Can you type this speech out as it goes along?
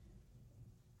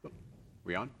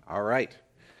We on? All right.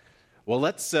 Well,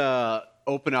 let's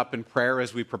open up in prayer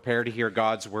as we prepare to hear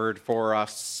God's word for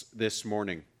us this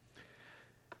morning.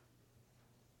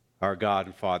 Our God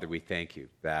and Father, we thank you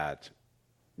that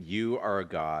you are a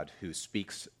God who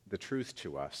speaks the truth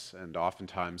to us, and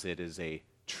oftentimes it is a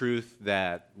truth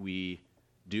that we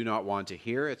do not want to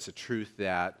hear. It's a truth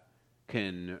that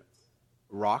can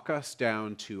rock us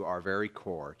down to our very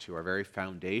core, to our very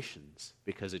foundations,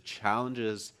 because it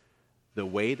challenges the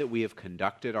way that we have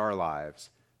conducted our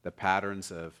lives, the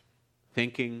patterns of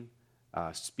thinking,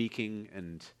 speaking,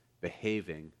 and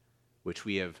behaving, which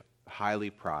we have highly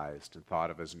prized and thought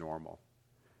of as normal.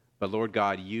 But Lord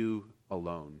God, you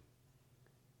alone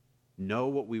know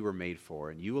what we were made for,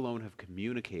 and you alone have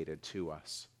communicated to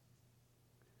us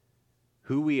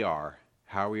who we are,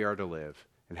 how we are to live,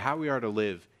 and how we are to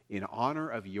live in honor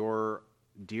of your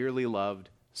dearly loved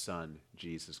Son,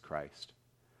 Jesus Christ.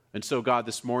 And so, God,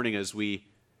 this morning as we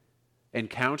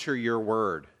encounter your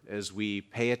word, as we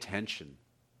pay attention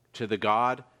to the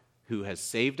God who has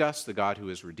saved us, the God who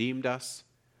has redeemed us,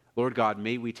 Lord God,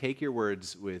 may we take your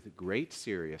words with great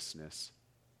seriousness.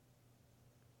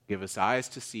 Give us eyes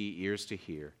to see, ears to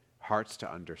hear, hearts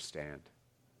to understand.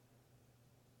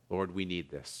 Lord, we need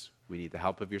this. We need the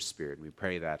help of your Spirit, and we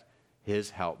pray that his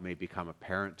help may become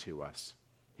apparent to us.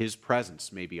 His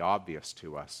presence may be obvious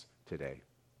to us today.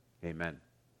 Amen.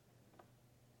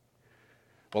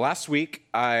 Well, last week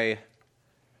I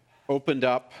opened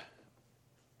up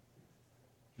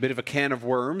a bit of a can of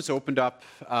worms, opened up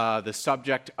the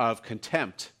subject of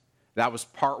contempt. That was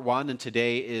part one, and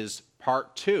today is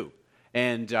part two.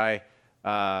 And I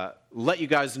let you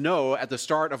guys know at the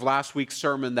start of last week's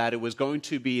sermon that it was going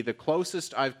to be the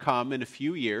closest I've come in a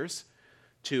few years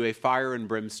to a fire and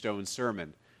brimstone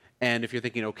sermon. And if you're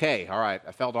thinking, okay, all right,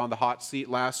 I felt on the hot seat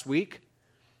last week,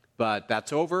 but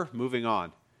that's over, moving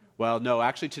on. Well, no,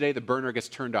 actually today the burner gets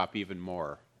turned up even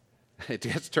more. It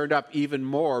gets turned up even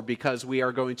more because we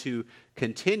are going to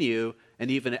continue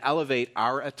and even elevate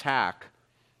our attack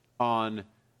on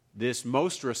this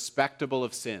most respectable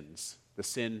of sins, the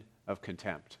sin of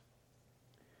contempt.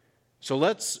 So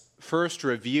let's first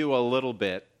review a little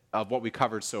bit of what we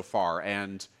covered so far.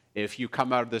 And if you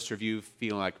come out of this review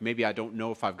feeling like maybe I don't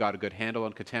know if I've got a good handle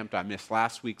on contempt, I missed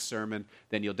last week's sermon,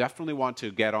 then you'll definitely want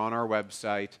to get on our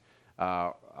website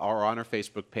or on our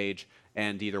Facebook page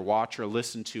and either watch or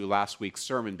listen to last week's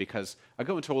sermon, because I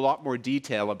go into a lot more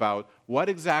detail about what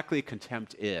exactly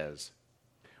contempt is.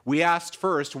 We asked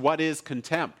first, what is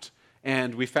contempt?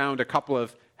 And we found a couple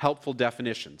of helpful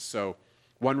definitions. So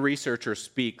one researcher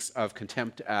speaks of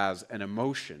contempt as an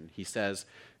emotion. He says,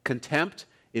 contempt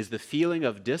is the feeling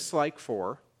of dislike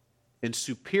for and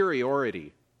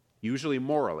superiority, usually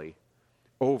morally,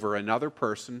 over another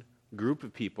person, group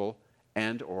of people,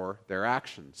 and or their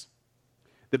actions.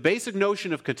 The basic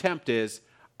notion of contempt is,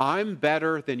 I'm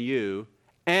better than you,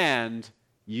 and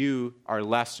you are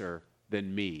lesser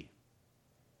than me.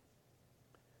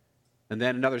 And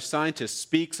then another scientist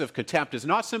speaks of contempt as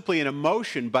not simply an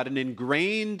emotion, but an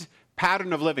ingrained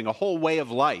pattern of living, a whole way of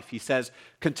life. He says,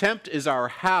 contempt is our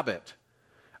habit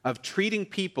of treating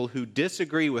people who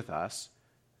disagree with us,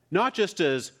 not just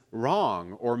as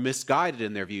wrong or misguided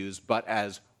in their views, but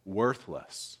as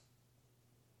worthless.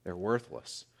 They're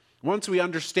worthless. Once we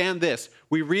understand this,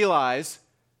 we realize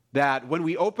that when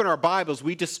we open our Bibles,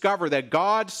 we discover that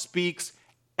God speaks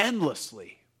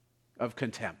endlessly of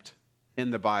contempt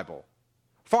in the Bible.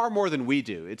 Far more than we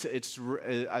do. It's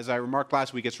as I remarked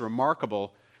last week, it's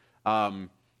remarkable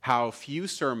how few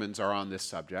sermons are on this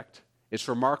subject. It's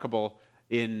remarkable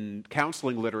in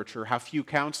counseling literature how few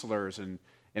counselors and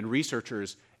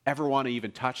researchers ever want to even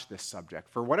touch this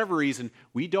subject. For whatever reason,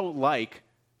 we don't like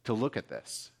to look at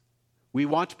this. We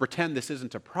want to pretend this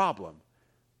isn't a problem.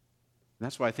 And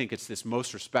that's why I think it's this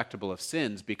most respectable of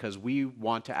sins, because we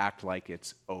want to act like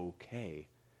it's okay.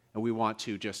 And we want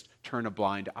to just turn a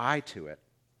blind eye to it.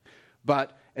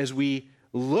 But as we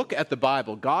look at the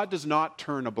Bible, God does not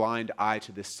turn a blind eye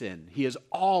to this sin. He has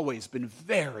always been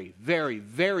very, very,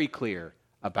 very clear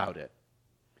about it.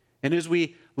 And as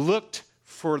we looked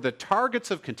for the targets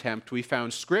of contempt, we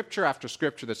found scripture after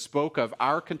scripture that spoke of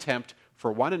our contempt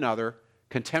for one another,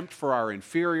 contempt for our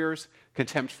inferiors,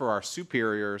 contempt for our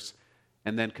superiors,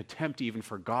 and then contempt even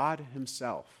for God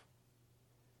himself.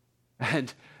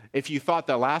 And if you thought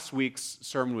that last week's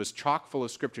sermon was chock full of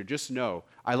scripture, just know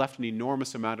I left an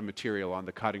enormous amount of material on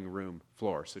the cutting room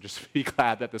floor. So just be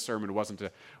glad that the sermon wasn't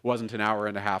an hour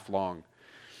and a half long.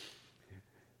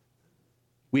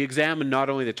 We examined not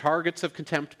only the targets of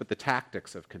contempt, but the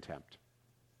tactics of contempt.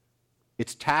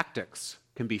 Its tactics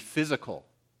can be physical,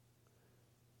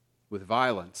 with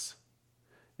violence.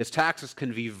 Its tactics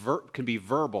can be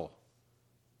verbal,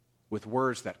 with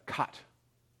words that cut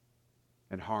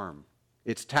and harm.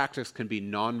 Its tactics can be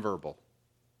nonverbal.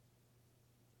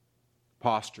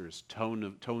 Postures,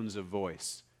 tones of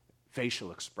voice,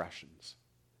 facial expressions,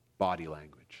 body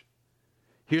language.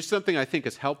 Here's something I think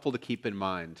is helpful to keep in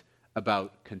mind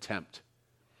about contempt.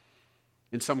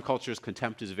 In some cultures,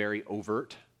 contempt is very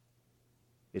overt.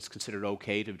 It's considered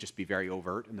okay to just be very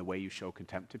overt in the way you show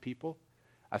contempt to people.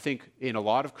 I think in a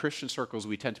lot of Christian circles,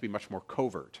 we tend to be much more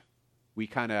covert.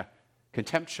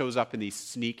 Contempt shows up in these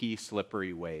sneaky,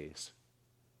 slippery ways.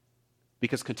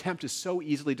 Because contempt is so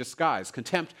easily disguised.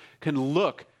 Contempt can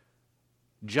look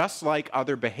just like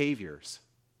other behaviors.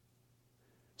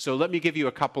 So let me give you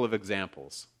a couple of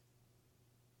examples.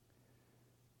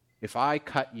 If I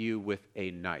cut you with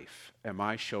a knife, am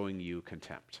I showing you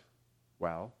contempt?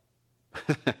 Well,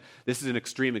 this is an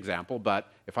extreme example,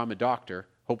 but if I'm a doctor,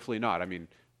 hopefully not. I mean,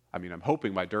 I'm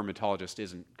hoping my dermatologist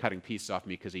isn't cutting pieces off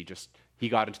me because he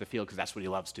got into the field because that's what he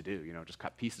loves to do, just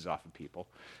cut pieces off of people.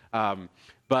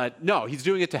 But no, he's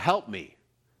doing it to help me,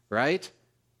 right?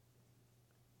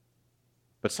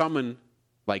 But someone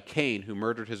like Cain, who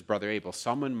murdered his brother Abel,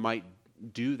 someone might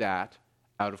do that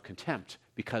out of contempt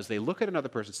because they look at another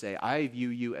person and say, I view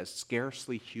you as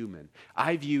scarcely human.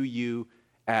 I view you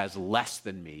as less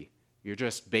than me. You're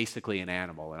just basically an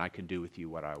animal, and I can do with you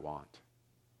what I want.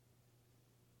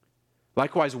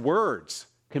 Likewise, words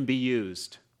can be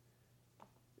used.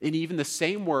 And even the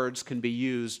same words can be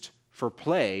used for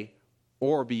play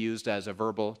or be used as a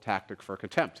verbal tactic for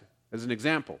contempt. As an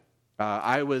example,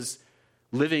 I used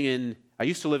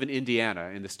to live in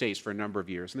Indiana in the States for a number of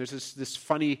years. And there's this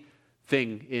funny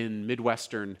thing in the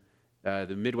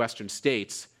Midwestern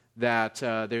states that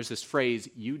there's this phrase,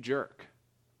 you jerk.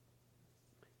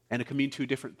 And it can mean two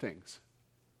different things.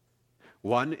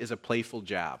 One is a playful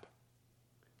jab.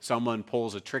 Someone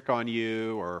pulls a trick on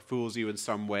you or fools you in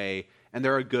some way, and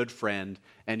they're a good friend,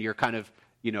 and you're kind of,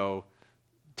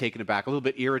 taken aback, a little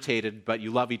bit irritated, but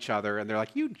you love each other, and they're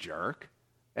like, you jerk.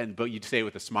 But you say it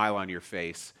with a smile on your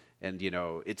face, and,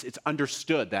 it's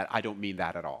understood that I don't mean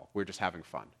that at all. We're just having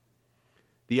fun.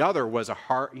 The other was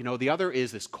the other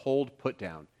is this cold put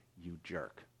down, you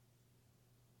jerk.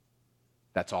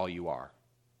 That's all you are.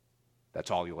 That's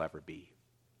all you'll ever be.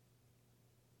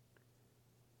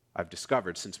 I've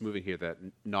discovered since moving here that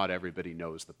not everybody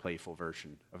knows the playful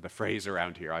version of the phrase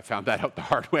around here. I found that out the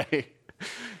hard way.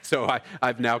 So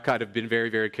I've now kind of been very,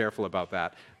 very careful about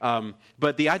that.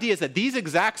 But the idea is that these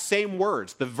exact same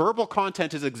words, the verbal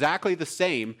content is exactly the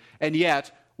same, and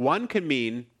yet one can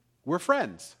mean we're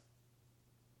friends.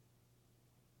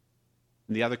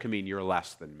 And the other can mean you're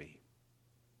less than me.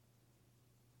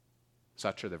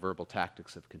 Such are the verbal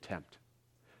tactics of contempt.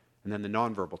 And then the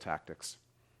nonverbal tactics.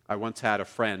 I once had a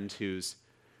friend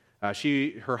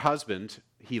her husband,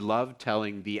 he loved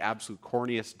telling the absolute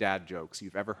corniest dad jokes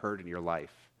you've ever heard in your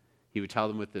life. He would tell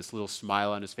them with this little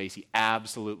smile on his face. He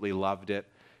absolutely loved it.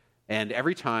 And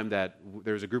every time that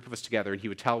there was a group of us together, and he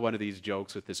would tell one of these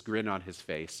jokes with this grin on his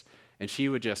face, and she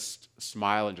would just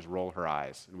smile and just roll her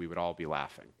eyes, and we would all be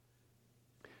laughing.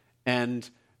 And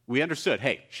we understood,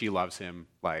 hey, she loves him,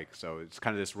 so it's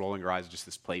kind of this rolling her eyes, just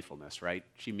this playfulness, right?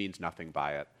 She means nothing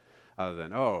by it other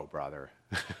than, oh, brother.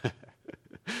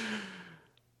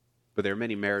 But there are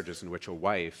many marriages in which a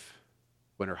wife,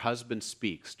 when her husband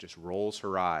speaks, just rolls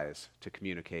her eyes to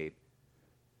communicate,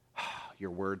 your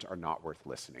words are not worth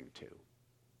listening to.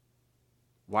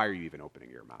 Why are you even opening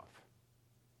your mouth?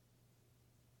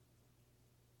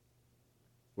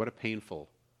 What a painful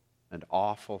and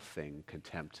awful thing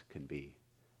contempt can be,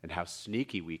 and how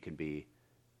sneaky we can be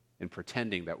in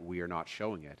pretending that we are not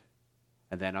showing it.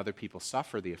 And then other people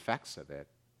suffer the effects of it,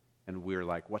 and we're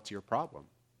like, what's your problem?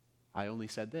 I only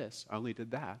said this. I only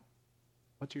did that.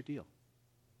 What's your deal?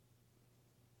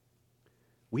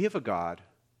 We have a God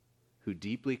who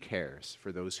deeply cares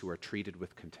for those who are treated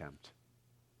with contempt.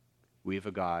 We have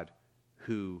a God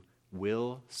who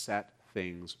will set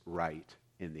things right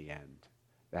in the end.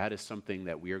 That is something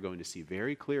that we are going to see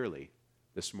very clearly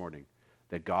this morning,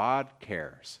 that God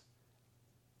cares.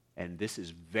 And this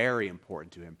is very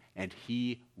important to him, and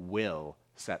he will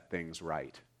set things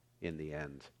right in the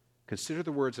end. Consider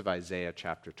the words of Isaiah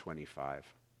chapter 25.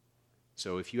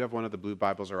 So if you have one of the blue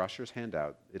Bibles or Usher's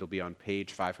handout, it'll be on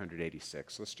page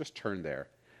 586. Let's just turn there.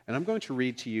 And I'm going to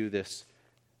read to you this.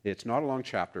 It's not a long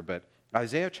chapter, but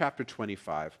Isaiah chapter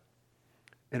 25.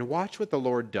 And watch what the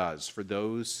Lord does for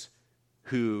those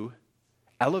who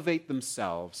elevate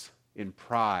themselves in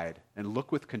pride and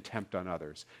look with contempt on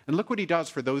others. And look what he does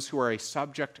for those who are a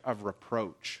subject of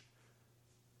reproach,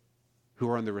 who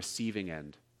are on the receiving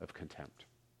end of contempt.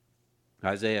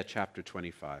 Isaiah chapter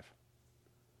 25.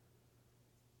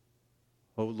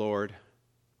 O Lord,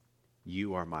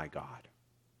 you are my God.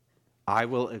 I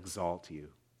will exalt you.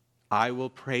 I will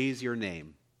praise your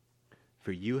name,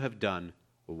 for you have done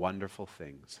wonderful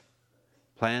things,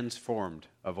 plans formed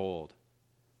of old,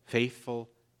 faithful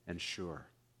and sure.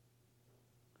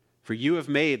 For you have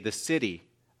made the city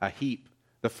a heap,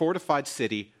 the fortified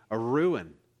city a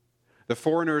ruin. The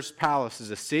foreigner's palace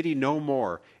is a city no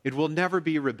more. It will never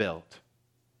be rebuilt.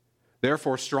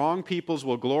 Therefore, strong peoples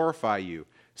will glorify you.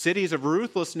 Cities of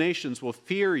ruthless nations will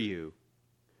fear you.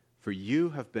 For you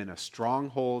have been a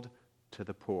stronghold to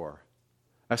the poor,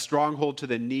 a stronghold to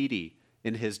the needy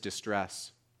in his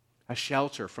distress, a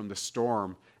shelter from the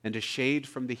storm and a shade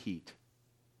from the heat.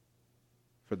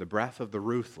 For the breath of the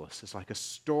ruthless is like a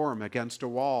storm against a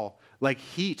wall, like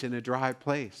heat in a dry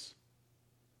place.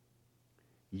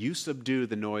 You subdue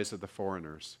the noise of the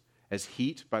foreigners, as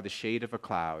heat by the shade of a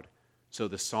cloud, so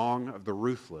the song of the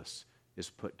ruthless is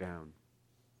put down.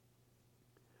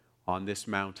 On this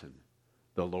mountain,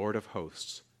 the Lord of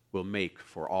hosts will make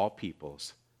for all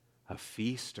peoples a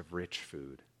feast of rich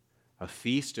food, a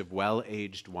feast of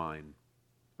well-aged wine,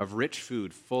 of rich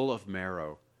food full of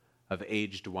marrow, of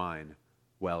aged wine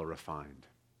well refined.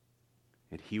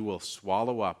 And he will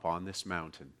swallow up on this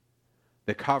mountain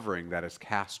the covering that is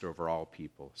cast over all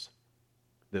peoples,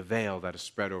 the veil that is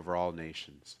spread over all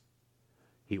nations.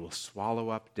 He will swallow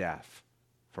up death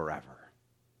forever.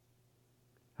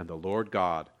 And the Lord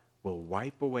God will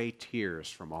wipe away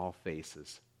tears from all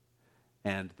faces,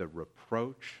 and the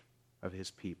reproach of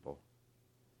his people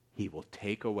he will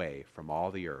take away from all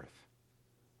the earth,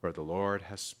 for the Lord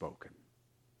has spoken.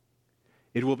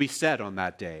 It will be said on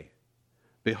that day,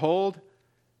 behold,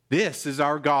 this is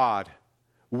our God.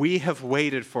 We have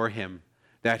waited for him,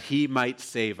 that he might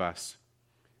save us.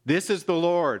 This is the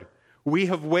Lord. We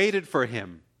have waited for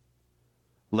him.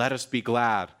 Let us be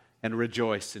glad and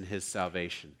rejoice in his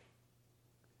salvation.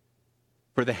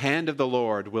 For the hand of the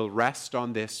Lord will rest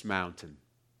on this mountain,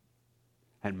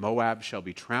 and Moab shall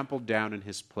be trampled down in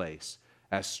his place,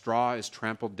 as straw is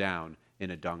trampled down in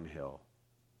a dunghill.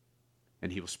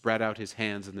 And he will spread out his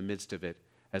hands in the midst of it,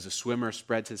 as a swimmer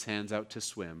spreads his hands out to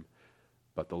swim.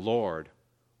 But the Lord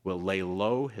will lay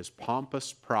low his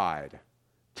pompous pride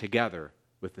together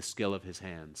with the skill of his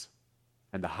hands.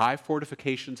 And the high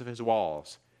fortifications of his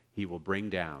walls he will bring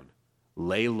down,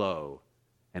 lay low,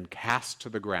 and cast to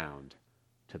the ground,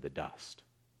 to the dust.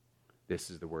 This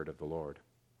is the word of the Lord.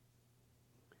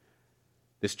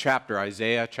 This chapter,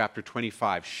 Isaiah chapter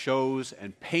 25, shows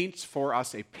and paints for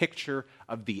us a picture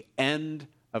of the end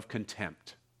of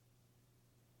contempt.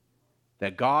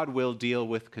 That God will deal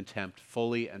with contempt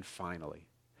fully and finally.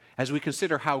 As we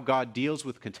consider how God deals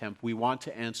with contempt, we want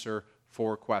to answer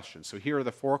 4 questions. So here are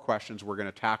the 4 questions we're going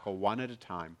to tackle one at a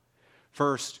time.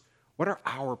 First, what are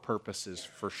our purposes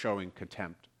for showing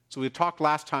contempt? So we talked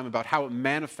last time about how it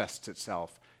manifests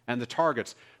itself and the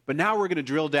targets, but now we're going to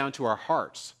drill down to our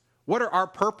hearts. What are our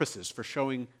purposes for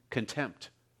showing contempt?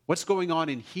 What's going on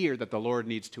in here that the Lord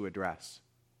needs to address?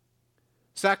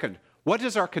 Second, what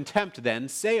does our contempt then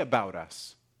say about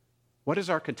us? What does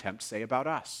our contempt say about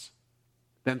us?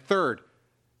 Then third,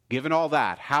 given all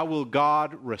that, how will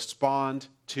God respond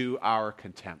to our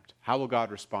contempt? How will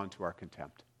God respond to our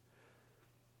contempt?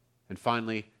 And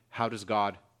finally, how does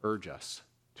God urge us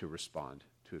to respond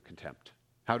to contempt?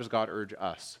 How does God urge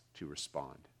us to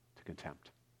respond to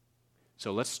contempt?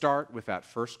 So let's start with that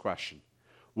first question.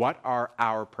 What are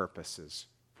our purposes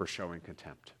for showing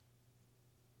contempt?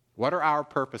 What are our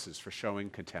purposes for showing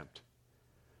contempt?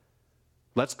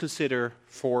 Let's consider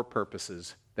 4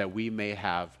 purposes that we may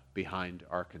have behind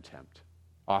our contempt.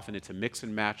 Often it's a mix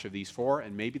and match of these 4,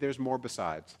 and maybe there's more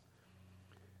besides.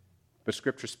 But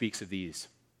Scripture speaks of these.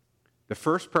 The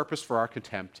first purpose for our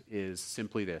contempt is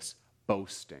simply this: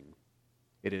 boasting.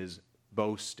 It is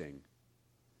boasting.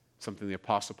 Something the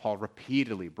Apostle Paul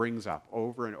repeatedly brings up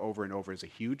over and over and over as a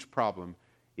huge problem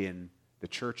in the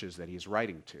churches that he's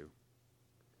writing to.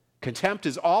 Contempt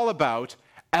is all about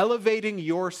elevating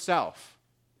yourself,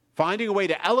 finding a way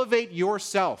to elevate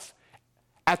yourself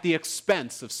at the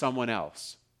expense of someone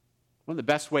else. One of the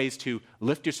best ways to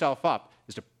lift yourself up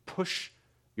is to push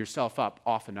yourself up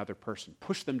off another person.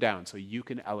 Push them down so you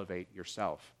can elevate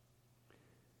yourself.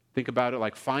 Think about it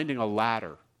like finding a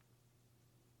ladder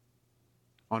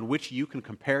on which you can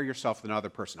compare yourself with another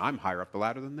person. I'm higher up the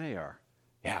ladder than they are.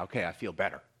 Yeah, okay, I feel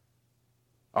better.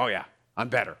 Oh yeah, I'm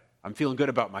better. I'm feeling good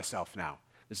about myself now.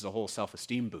 This is a whole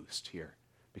self-esteem boost here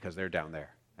because they're down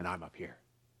there and I'm up here.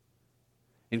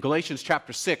 In Galatians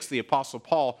chapter 6, the Apostle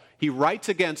Paul, he writes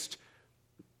against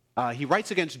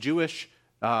Jewish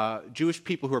Jewish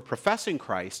people who are professing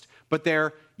Christ, but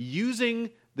they're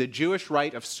using the Jewish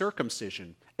rite of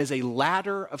circumcision as a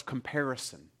ladder of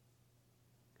comparison.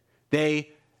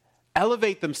 They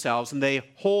elevate themselves and they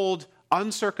hold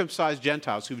uncircumcised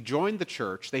Gentiles who've joined the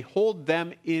church, they hold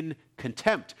them in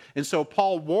contempt. And so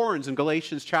Paul warns in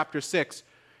Galatians chapter 6,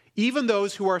 even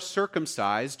those who are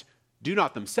circumcised do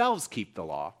not themselves keep the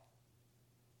law.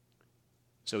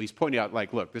 So he's pointing out,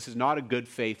 like, look, this is not a good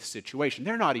faith situation.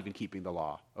 They're not even keeping the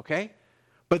law, okay?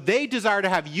 But they desire to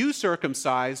have you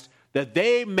circumcised that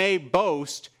they may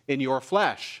boast in your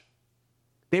flesh.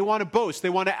 They want to boast. They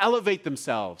want to elevate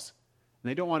themselves. And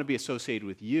they don't want to be associated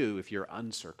with you if you're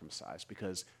uncircumcised,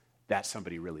 because that's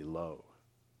somebody really low.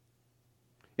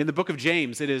 In the book of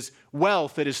James, it is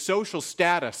wealth, it is social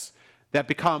status that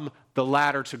become the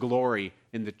ladder to glory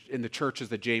in the churches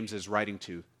that James is writing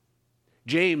to.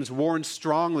 James warns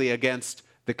strongly against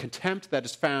the contempt that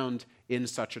is found in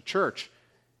such a church.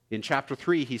 In chapter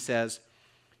 3, he says,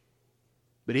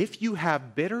 "But if you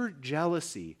have bitter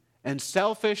jealousy and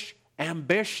selfish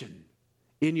ambition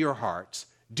in your hearts,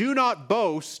 do not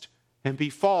boast and be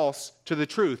false to the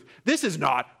truth." This is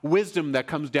not wisdom that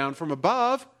comes down from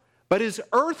above, but is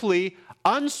earthly,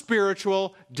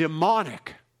 unspiritual,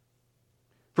 demonic.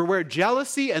 For where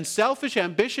jealousy and selfish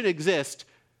ambition exist,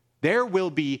 there will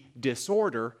be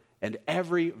disorder and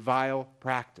every vile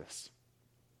practice.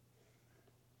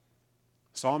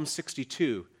 Psalm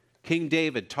 62, King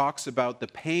David talks about the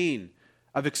pain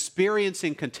of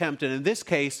experiencing contempt. And in this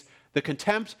case, the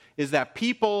contempt is that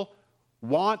people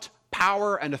want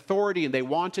power and authority, and they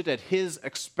want it at his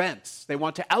expense. They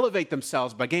want to elevate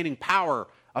themselves by gaining power,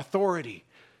 authority.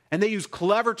 And they use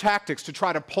clever tactics to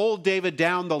try to pull David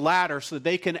down the ladder so that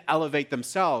they can elevate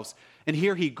themselves. And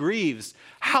here he grieves.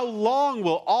 How long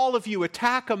will all of you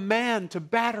attack a man to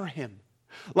batter him?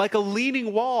 Like a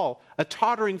leaning wall, a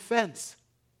tottering fence.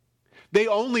 They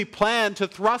only plan to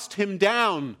thrust him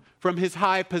down from his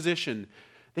high position.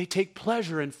 They take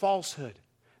pleasure in falsehood.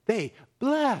 They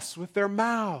bless with their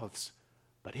mouths,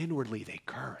 but inwardly they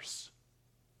curse.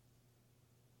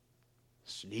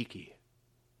 Sneaky.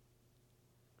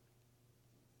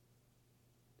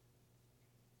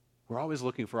 We're always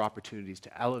looking for opportunities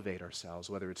to elevate ourselves,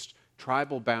 whether it's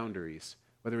tribal boundaries,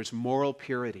 whether it's moral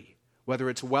purity, whether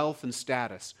it's wealth and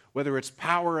status, whether it's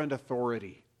power and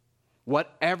authority.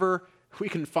 Whatever, we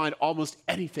can find almost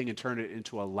anything and turn it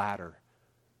into a ladder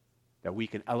that we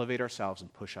can elevate ourselves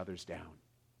and push others down.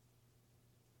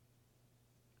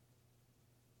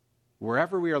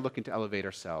 Wherever we are looking to elevate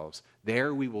ourselves,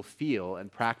 there we will feel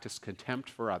and practice contempt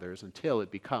for others until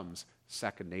it becomes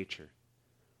second nature.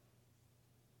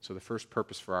 So the first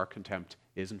purpose for our contempt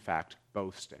is, in fact,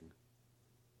 boasting.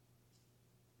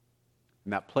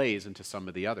 And that plays into some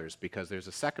of the others, because there's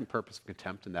a second purpose of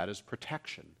contempt, and that is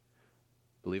protection.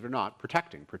 Believe it or not,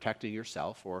 protecting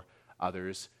yourself or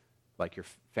others, like your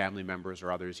family members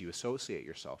or others you associate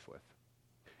yourself with.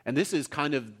 And this is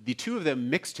kind of the two of them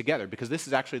mixed together, because this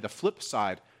is actually the flip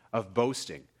side of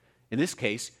boasting. In this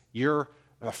case, you're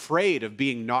afraid of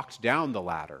being knocked down the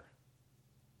ladder.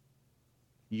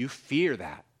 You fear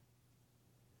that.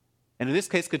 And in this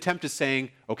case, contempt is saying,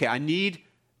 okay, I need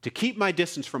to keep my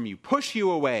distance from you, push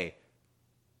you away,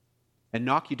 and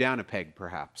knock you down a peg,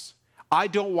 perhaps. I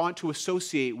don't want to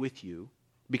associate with you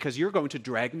because you're going to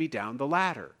drag me down the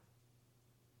ladder.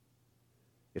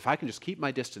 If I can just keep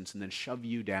my distance and then shove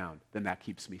you down, then that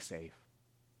keeps me safe.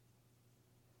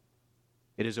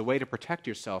 It is a way to protect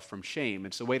yourself from shame.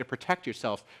 It's a way to protect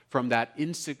yourself from that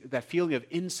feeling of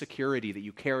insecurity that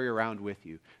you carry around with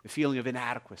you, the feeling of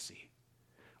inadequacy.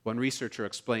 One researcher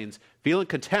explains, feeling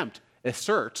contempt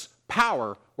asserts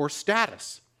power or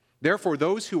status. Therefore,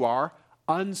 those who are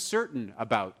uncertain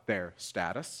about their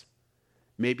status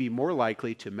may be more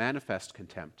likely to manifest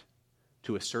contempt,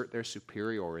 to assert their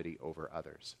superiority over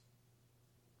others.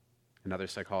 Another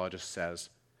psychologist says,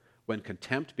 when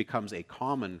contempt becomes a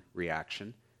common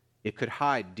reaction, it could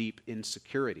hide deep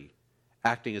insecurity,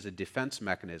 acting as a defense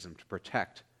mechanism to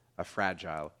protect a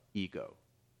fragile ego.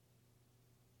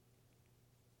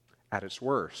 At its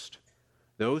worst,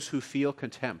 those who feel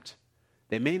contempt,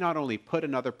 they may not only put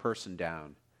another person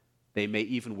down, they may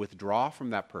even withdraw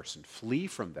from that person, flee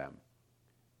from them,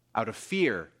 out of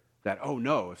fear that, oh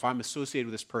no, if I'm associated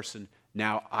with this person,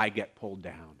 now I get pulled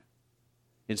down.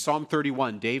 In Psalm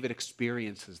 31, David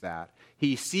experiences that.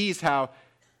 He sees how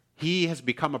he has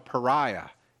become a pariah.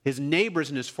 His neighbors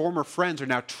and his former friends are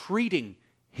now treating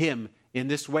him in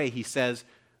this way. He says,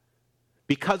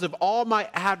 because of all my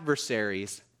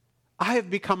adversaries, I have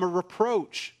become a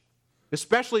reproach,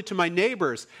 especially to my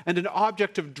neighbors, and an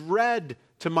object of dread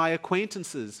to my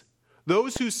acquaintances.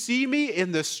 Those who see me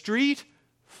in the street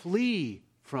flee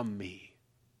from me.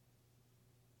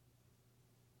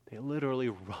 They literally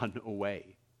run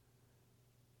away.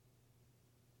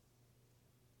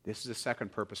 This is the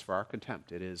second purpose for our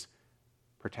contempt. It is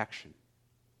protection.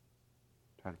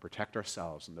 Trying to protect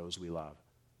ourselves and those we love.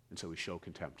 And so we show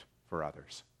contempt for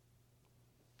others.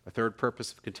 A third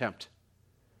purpose of contempt,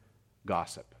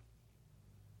 gossip.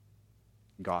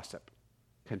 Gossip.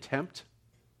 Contempt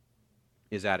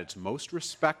is at its most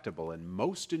respectable and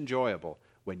most enjoyable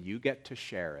when you get to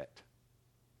share it.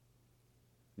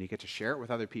 And you get to share it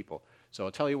with other people. So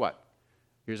I'll tell you what,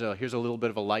 here's a little bit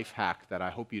of a life hack that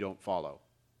I hope you don't follow.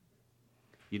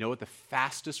 You know what the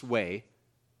fastest way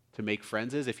to make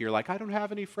friends is? If you're like, I don't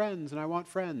have any friends, and I want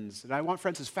friends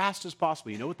as fast as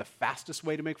possible. You know what the fastest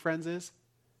way to make friends is?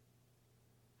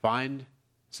 Find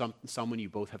someone you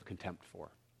both have contempt for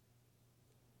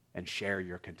and share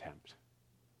your contempt.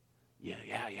 Yeah,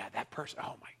 that person,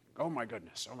 oh my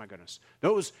goodness.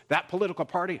 That political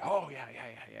party, no.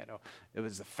 It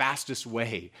was the fastest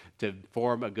way to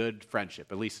form a good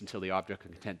friendship, at least until the object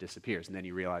of contempt disappears, and then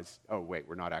you realize, oh wait,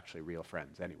 we're not actually real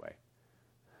friends anyway.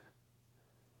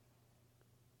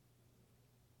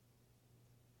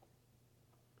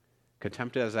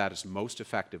 Contempt is at its most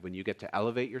effective when you get to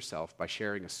elevate yourself by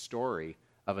sharing a story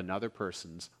of another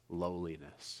person's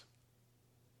lowliness.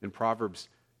 In Proverbs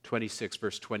 26,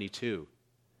 verse 22,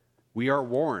 we are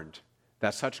warned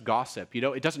that such gossip,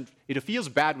 it feels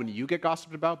bad when you get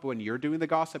gossiped about, but when you're doing the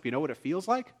gossip, you know what it feels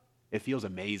like? It feels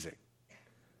amazing.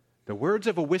 The words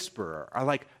of a whisperer are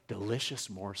like delicious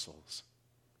morsels.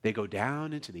 They go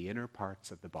down into the inner parts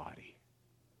of the body.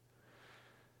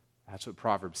 That's what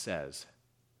Proverbs says.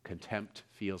 Contempt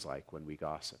feels like when we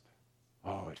gossip.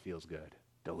 Oh, it feels good,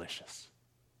 delicious.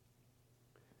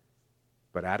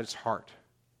 But at its heart,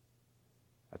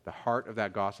 at the heart of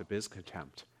that gossip is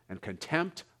contempt. And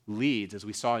contempt leads, as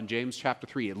we saw in James chapter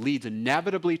 3, it leads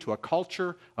inevitably to a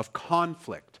culture of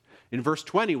conflict. In verse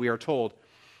 20, we are told,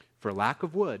 for lack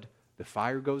of wood, the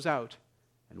fire goes out,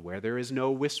 and where there is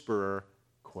no whisperer,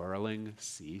 quarreling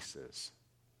ceases.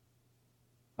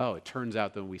 Oh, it turns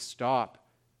out that when we stop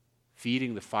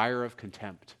feeding the fire of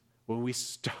contempt, when we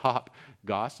stop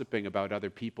gossiping about other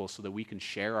people so that we can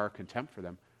share our contempt for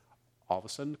them, all of a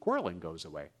sudden quarreling goes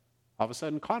away. All of a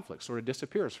sudden conflict sort of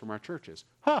disappears from our churches.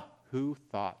 Who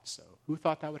thought so? Who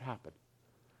thought that would happen?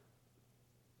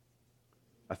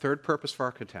 A third purpose for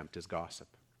our contempt is gossip.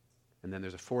 And then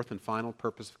there's a fourth and final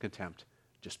purpose of contempt,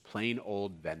 just plain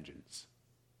old vengeance.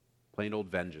 Plain old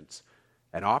vengeance.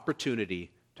 An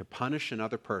opportunity to punish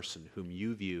another person whom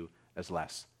you view as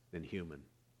less than human.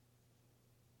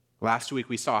 Last week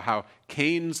we saw how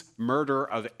Cain's murder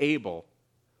of Abel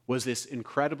was this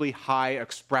incredibly high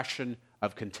expression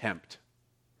of contempt.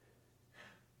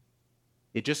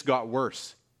 It just got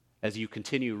worse as you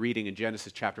continue reading in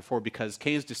Genesis chapter 4 because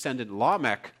Cain's descendant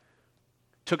Lamech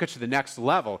took it to the next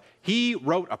level. He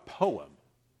wrote a poem,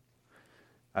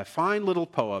 a fine little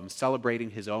poem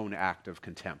celebrating his own act of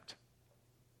contempt.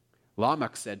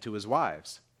 Lamech said to his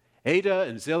wives, Ada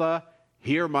and Zillah,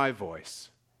 hear my voice.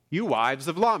 You wives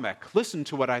of Lamech, listen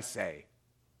to what I say.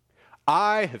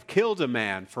 I have killed a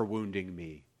man for wounding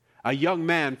me, a young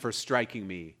man for striking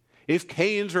me. If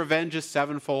Cain's revenge is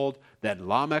sevenfold, then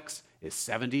Lamech's is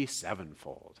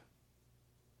 77-fold.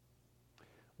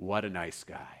 What a nice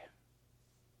guy.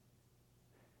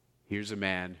 Here's a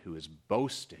man who is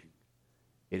boasting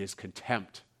in his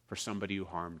contempt for somebody who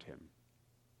harmed him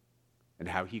and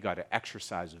how he got to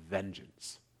exercise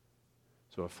vengeance.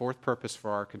 So a fourth purpose for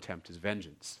our contempt is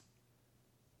vengeance.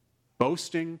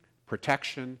 Boasting,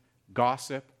 protection,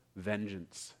 gossip,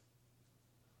 vengeance.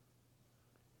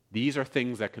 These are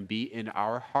things that can be in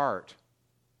our heart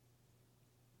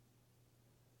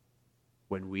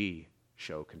when we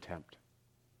show contempt.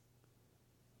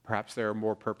 Perhaps there are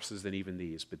more purposes than even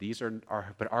these, but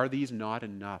are these not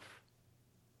enough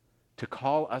to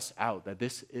call us out that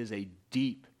this is a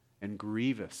deep and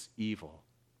grievous evil?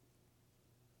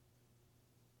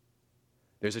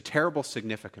 There's a terrible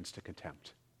significance to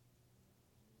contempt.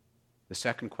 The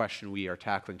second question we are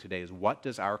tackling today is, what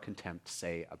does our contempt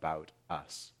say about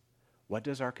us? What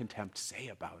does our contempt say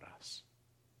about us?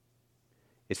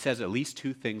 It says at least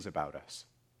two things about us.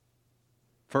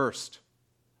 First,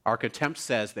 our contempt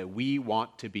says that we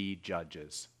want to be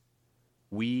judges.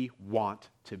 We want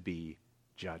to be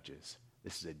judges.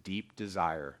 This is a deep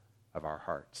desire of our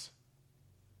hearts.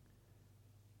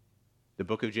 The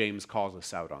book of James calls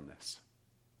us out on this.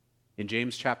 In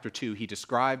James chapter 2, he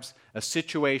describes a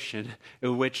situation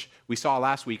in which we saw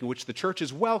last week, in which the church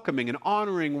is welcoming and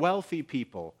honoring wealthy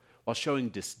people while showing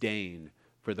disdain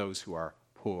for those who are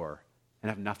poor and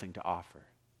have nothing to offer.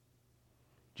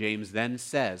 James then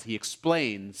says, he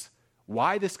explains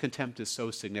why this contempt is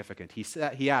so significant.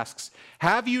 He asks,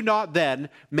 have you not then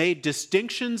made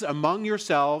distinctions among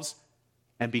yourselves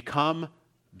and become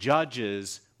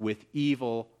judges with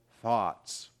evil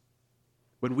thoughts?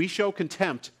 When we show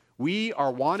contempt, we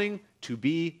are wanting to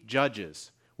be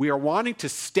judges. We are wanting to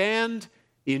stand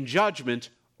in judgment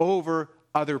over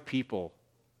other people,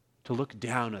 to look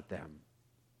down at them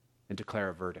and declare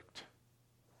a verdict.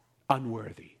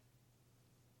 Unworthy.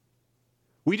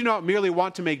 We do not merely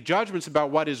want to make judgments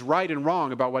about what is right and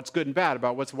wrong, about what's good and bad,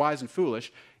 about what's wise and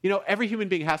foolish. You know, every human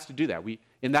being has to do that.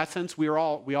 In that sense, we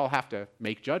all have to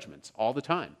make judgments all the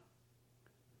time.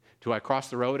 Do I cross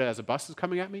the road as a bus is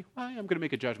coming at me? Well, I'm going to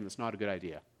make a judgment that's not a good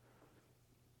idea.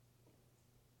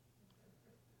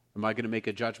 Am I going to make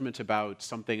a judgment about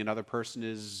something another person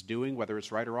is doing, whether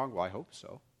it's right or wrong? Well, I hope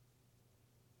so.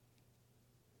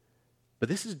 But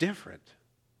this is different.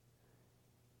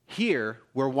 Here,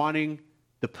 we're wanting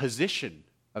the position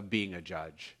of being a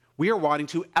judge. We are wanting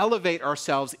to elevate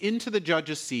ourselves into the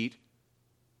judge's seat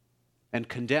and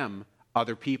condemn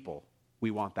other people.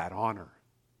 We want that honor.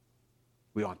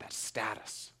 We want that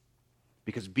status.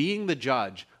 Because being the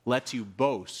judge lets you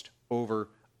boast over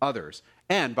others.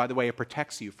 And, by the way, it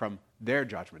protects you from their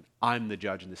judgment. I'm the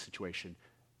judge in this situation.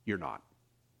 You're not.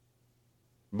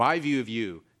 My view of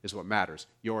you is what matters.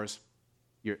 Yours,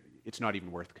 it's not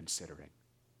even worth considering.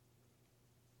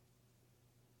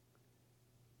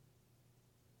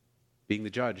 Being the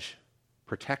judge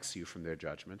protects you from their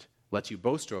judgment, lets you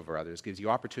boast over others, gives you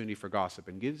opportunity for gossip,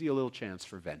 and gives you a little chance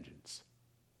for vengeance.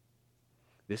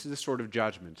 This is the sort of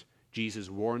judgment Jesus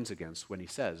warns against when he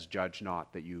says, "Judge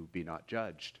not, that you be not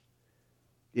judged."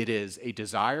 It is a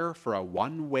desire for a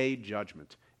one-way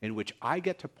judgment in which I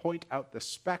get to point out the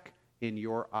speck in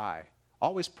your eye,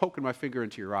 always poking my finger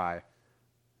into your eye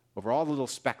over all the little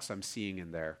specks I'm seeing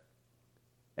in there,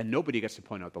 and nobody gets to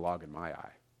point out the log in my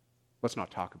eye. Let's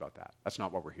not talk about that. That's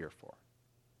not what we're here for.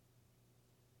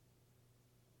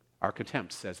 Our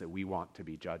contempt says that we want to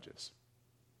be judges.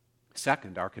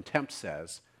 Second, our contempt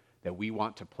says that we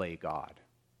want to play God.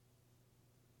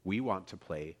 We want to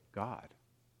play God.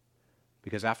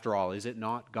 Because after all, is it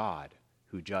not God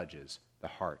who judges the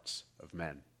hearts of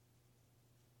men?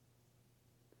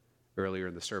 Earlier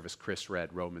in the service, Chris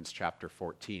read Romans chapter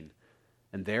 14.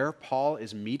 And there, Paul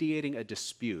is mediating a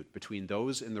dispute between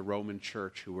those in the Roman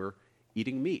church who were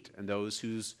eating meat and those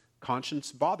whose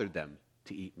conscience bothered them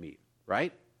to eat meat,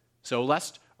 right? So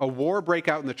lest a war break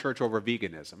out in the church over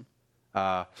veganism,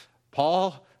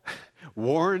 Paul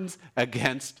warns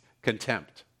against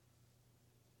contempt,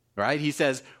 right? He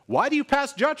says, why do you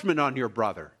pass judgment on your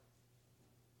brother?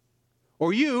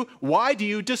 Or you, why do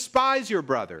you despise your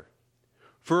brother?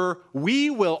 For we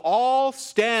will all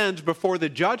stand before the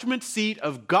judgment seat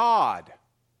of God.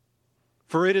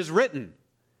 For it is written,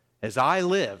 as I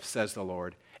live, says the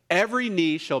Lord, every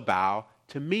knee shall bow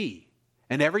to me,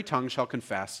 and every tongue shall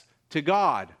confess to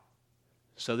God.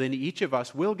 So then each of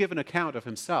us will give an account of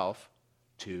himself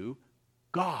to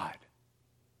God.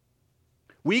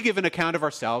 We give an account of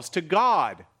ourselves to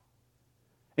God.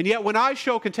 And yet when I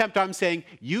show contempt, I'm saying,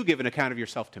 you give an account of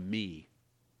yourself to me,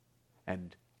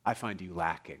 and I find you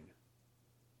lacking.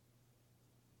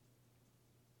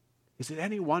 Is it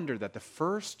any wonder that the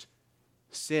first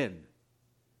sin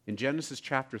in Genesis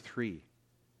chapter 3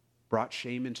 brought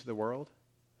shame into the world?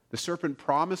 The serpent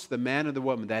promised the man and the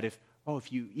woman that if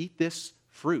you eat this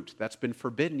fruit that's been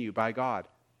forbidden you by God,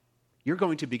 you're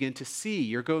going to begin to see,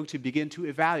 you're going to begin to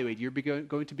evaluate, you're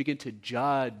going to begin to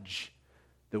judge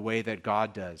the way that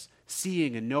God does,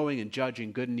 seeing and knowing and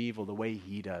judging good and evil the way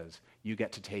he does. You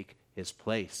get to take his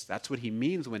place. That's what he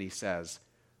means when he says,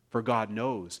 for God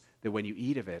knows that when you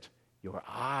eat of it, your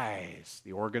eyes,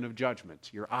 the organ of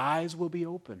judgment, your eyes will be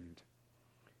opened,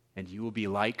 and you will be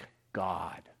like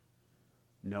God,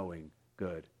 knowing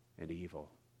good and evil.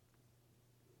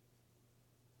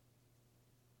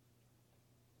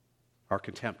 Our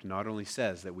contempt not only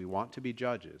says that we want to be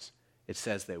judges, it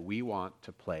says that we want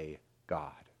to play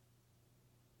God.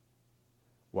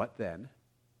 What then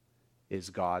is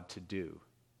God to do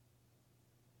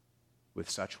with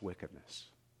such wickedness?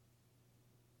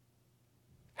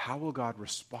 How will God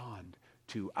respond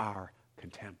to our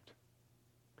contempt?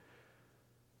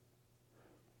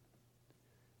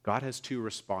 God has two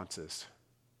responses.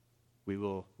 We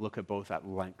will look at both at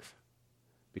length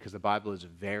because the Bible is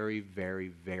very, very,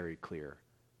 very clear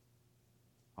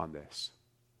on this.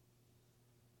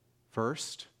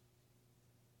 First,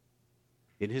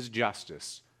 in his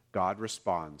justice, God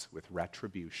responds with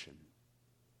retribution.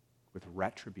 With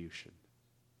retribution.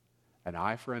 An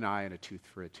eye for an eye and a tooth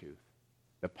for a tooth.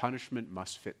 The punishment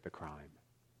must fit the crime.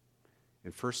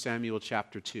 In 1 Samuel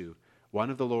chapter 2, one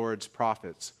of the Lord's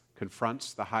prophets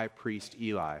confronts the high priest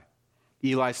Eli.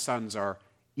 Eli's sons are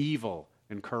evil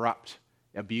and corrupt,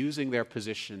 abusing their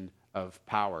position of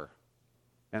power.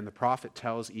 And the prophet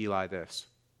tells Eli this: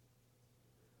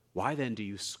 "Why then do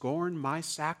you scorn my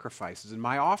sacrifices and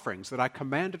my offerings that I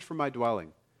commanded for my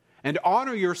dwelling, and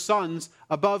honor your sons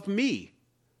above me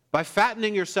by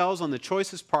fattening yourselves on the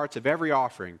choicest parts of every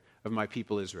offering of my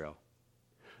people Israel?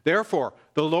 Therefore,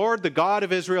 the Lord, the God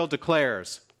of Israel,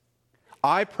 declares,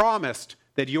 I promised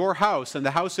that your house and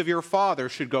the house of your father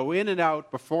should go in and out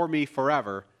before me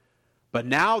forever. But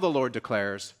now the Lord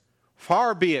declares,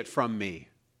 far be it from me.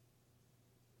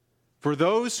 For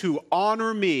those who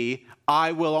honor me,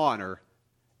 I will honor,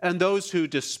 and those who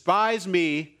despise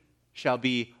me shall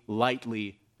be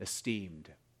lightly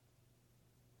esteemed.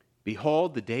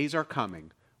 Behold, the days are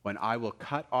coming when I will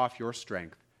cut off your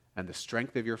strength and the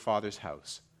strength of your father's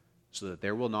house, so that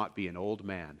there will not be an old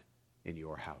man in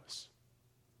your house.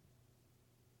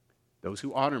 Those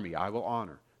who honor me, I will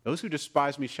honor. Those who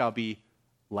despise me shall be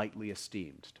lightly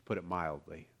esteemed, to put it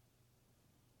mildly."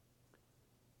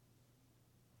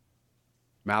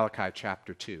 Malachi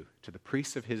chapter 2, to the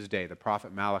priests of his day, the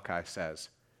prophet Malachi says,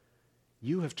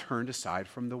 "You have turned aside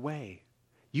from the way.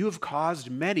 You have caused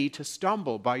many to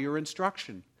stumble by your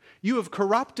instruction. You have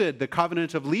corrupted the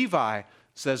covenant of Levi,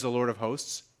 says the Lord of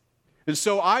hosts. And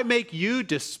so I make you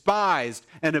despised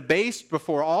and abased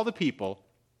before all the people,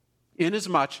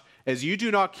 inasmuch as you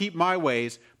do not keep my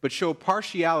ways, but show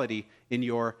partiality in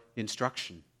your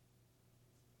instruction."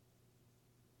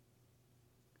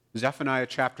 Zephaniah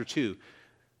chapter 2.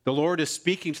 The Lord is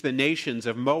speaking to the nations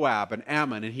of Moab and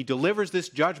Ammon, and he delivers this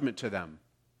judgment to them.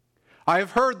 "I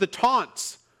have heard the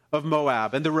taunts of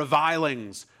Moab and the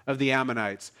revilings of the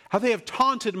Ammonites, how they have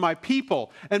taunted my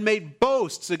people and made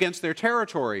boasts against their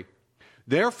territory.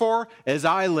 Therefore, as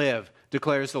I live,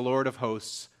 declares the Lord of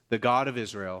hosts, the God of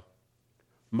Israel,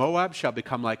 Moab shall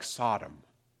become like Sodom,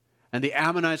 and the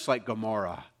Ammonites like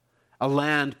Gomorrah, a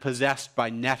land possessed by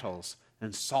nettles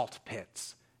and salt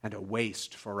pits, and a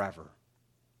waste forever.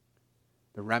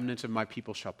 The remnant of my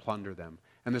people shall plunder them,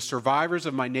 and the survivors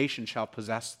of my nation shall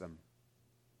possess them.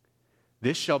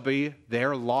 This shall be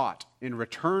their lot in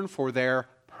return for their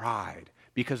pride,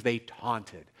 because they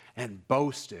taunted and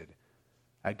boasted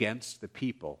against the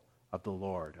people of the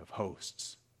Lord of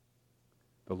hosts.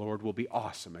 The Lord will be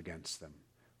awesome against them,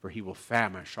 for he will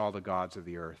famish all the gods of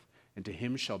the earth, and to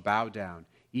him shall bow down,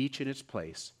 each in its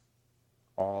place,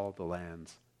 all the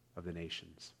lands of the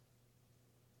nations."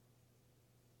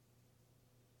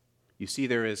 You see,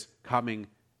 there is coming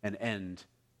an end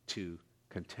to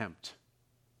contempt,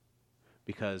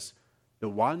 because the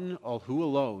one who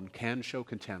alone can show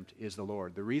contempt is the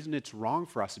Lord. The reason it's wrong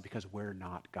for us is because we're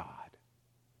not God.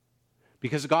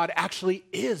 Because God actually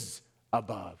is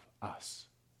above us.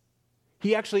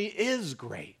 He actually is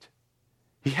great.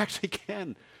 He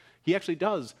actually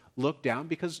does look down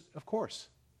because, of course,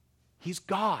 he's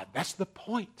God. That's the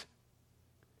point.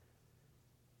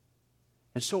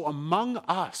 And so among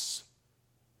us,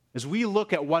 as we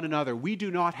look at one another, we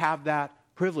do not have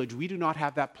that privilege. We do not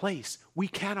have that place. We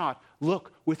cannot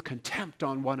look with contempt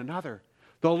on one another.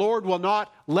 The Lord will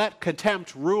not let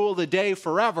contempt rule the day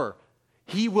forever.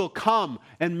 He will come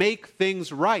and make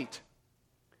things right.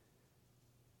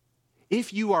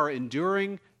 If you are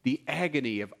enduring the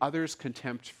agony of others'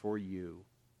 contempt for you,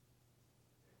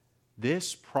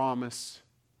 this promise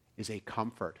is a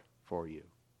comfort for you.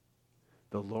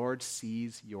 The Lord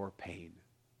sees your pain.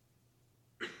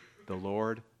 The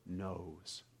Lord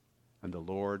knows, and the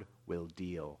Lord will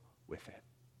deal with it.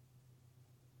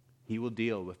 He will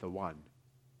deal with the one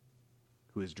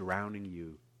who is drowning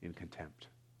you in contempt.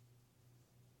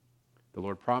 The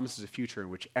Lord promises a future in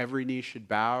which every knee should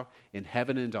bow in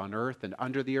heaven and on earth and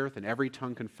under the earth, and every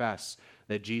tongue confess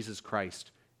that Jesus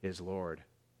Christ is Lord.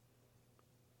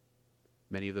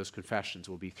 Many of those confessions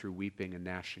will be through weeping and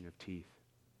gnashing of teeth.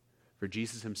 For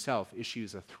Jesus himself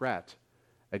issues a threat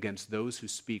against those who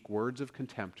speak words of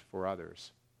contempt for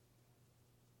others.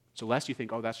 So lest you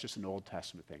think, oh, that's just an Old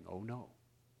Testament thing. Oh, no.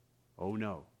 Oh,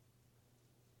 no.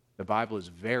 The Bible is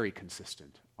very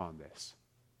consistent on this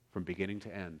from beginning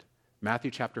to end.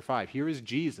 Matthew chapter 5, here is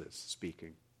Jesus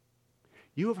speaking.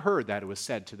 "You have heard that it was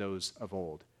said to those of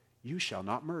old, 'You shall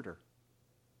not murder,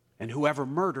 and whoever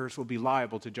murders will be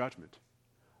liable to judgment.'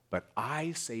 But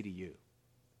I say to you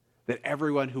that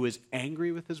everyone who is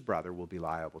angry with his brother will be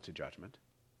liable to judgment.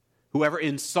 Whoever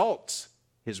insults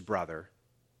his brother,"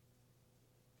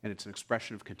 and it's an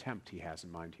expression of contempt he has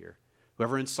in mind here,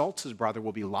 "whoever insults his brother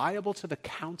will be liable to the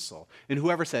council, and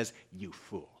whoever says, 'You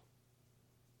fool,'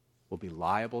 will be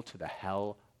liable to the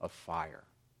hell of fire.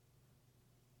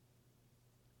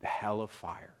 the hell of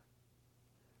fire,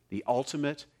 the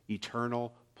ultimate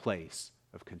eternal place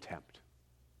of contempt.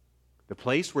 The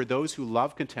place where those who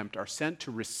love contempt are sent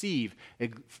to receive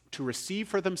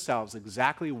for themselves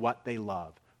exactly what they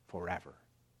love forever.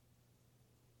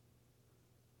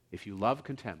 If you love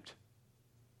contempt,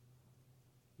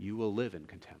 you will live in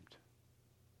contempt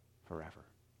forever.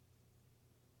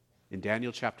 In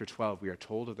Daniel chapter 12, we are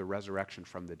told of the resurrection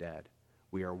from the dead.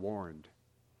 We are warned,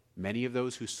 many of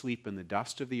those who sleep in the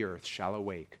dust of the earth shall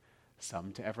awake,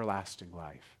 some to everlasting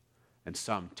life, and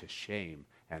some to shame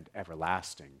and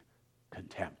everlasting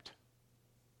contempt.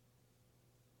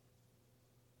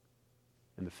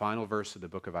 In the final verse of the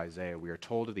book of Isaiah, we are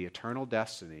told of the eternal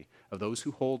destiny of those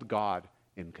who hold God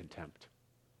in contempt.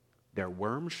 Their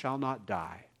worm shall not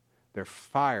die, their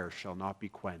fire shall not be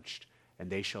quenched, and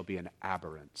they shall be an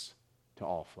abhorrence to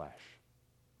all flesh.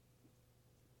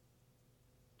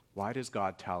 Why does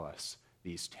God tell us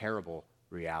these terrible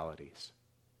realities?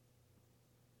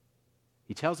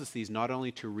 He tells us these not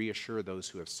only to reassure those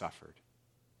who have suffered,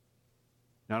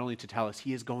 not only to tell us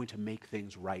he is going to make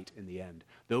things right in the end.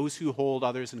 Those who hold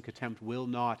others in contempt will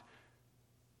not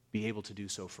be able to do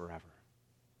so forever.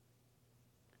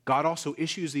 God also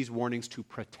issues these warnings to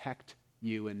protect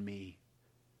you and me.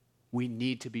 We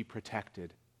need to be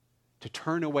protected, to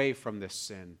turn away from this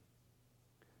sin.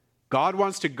 God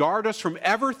wants to guard us from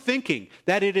ever thinking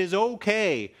that it is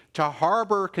okay to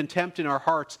harbor contempt in our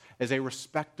hearts as a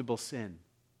respectable sin,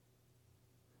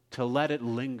 to let it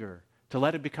linger, to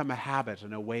let it become a habit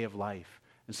and a way of life,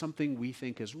 and something we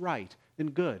think is right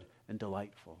and good and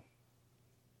delightful.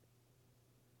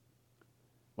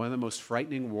 One of the most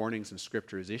frightening warnings in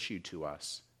Scripture is issued to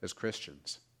us as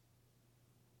Christians,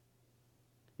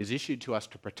 is issued to us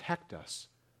to protect us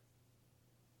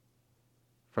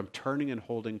from turning and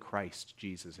holding Christ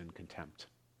Jesus in contempt.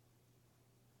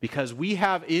 Because we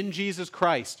have in Jesus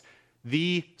Christ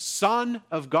the Son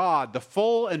of God, the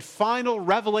full and final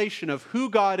revelation of who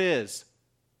God is.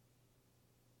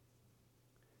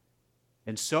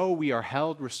 And so we are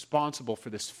held responsible for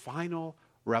this final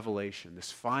revelation,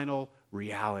 this final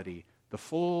reality, the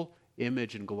full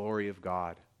image and glory of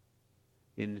God.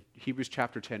 In Hebrews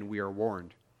chapter 10, we are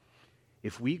warned,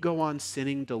 if we go on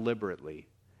sinning deliberately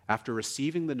after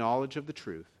receiving the knowledge of the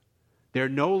truth, there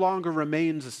no longer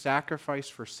remains a sacrifice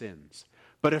for sins,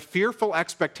 but a fearful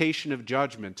expectation of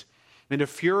judgment and a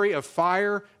fury of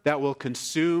fire that will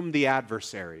consume the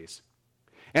adversaries.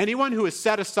 Anyone who has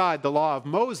set aside the law of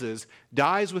Moses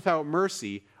dies without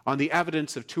mercy on the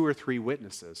evidence of 2 or 3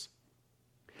 witnesses.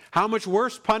 How much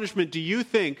worse punishment do you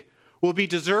think will be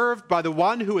deserved by the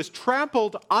one who has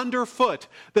trampled underfoot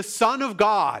the Son of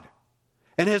God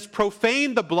and has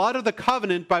profaned the blood of the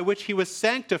covenant by which he was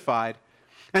sanctified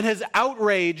and has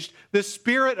outraged the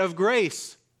Spirit of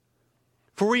grace?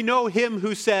 For we know him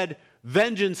who said,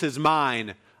 "Vengeance is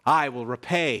mine, I will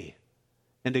repay."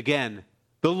 And again,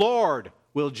 "The Lord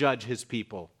will judge his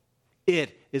people."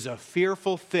 It is a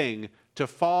fearful thing to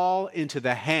fall into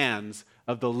the hands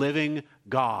of the living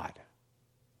God.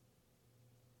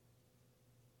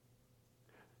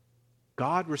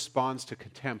 God responds to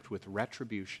contempt with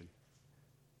retribution.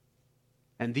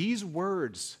 And these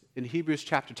words in Hebrews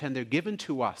chapter 10, they're given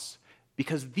to us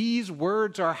because these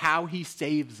words are how he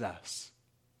saves us.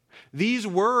 These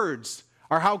words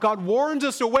are how God warns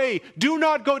us away. Do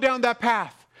not go down that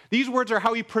path. These words are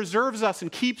how he preserves us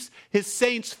and keeps his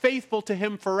saints faithful to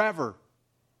him forever.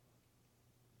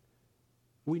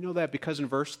 We know that because in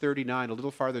verse 39, a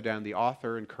little farther down, the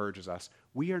author encourages us,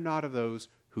 we are not of those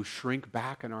who shrink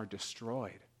back and are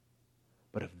destroyed,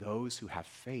 but of those who have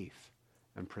faith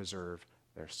and preserve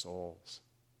their souls.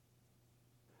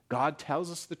 God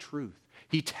tells us the truth.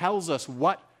 He tells us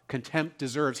what contempt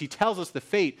deserves. He tells us the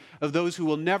fate of those who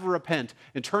will never repent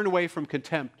and turn away from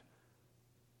contempt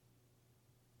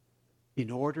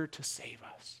in order to save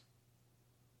us,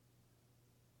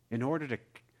 in order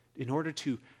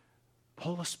to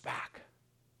pull us back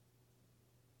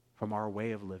from our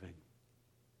way of living.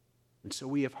 And so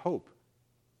we have hope.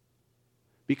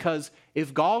 Because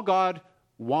if all God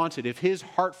wanted, if his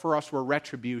heart for us were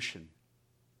retribution,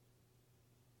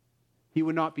 he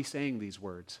would not be saying these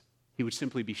words. He would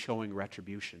simply be showing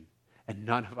retribution, and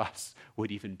none of us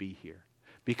would even be here.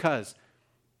 Because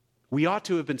we ought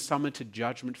to have been summoned to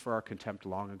judgment for our contempt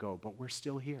long ago, but we're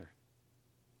still here.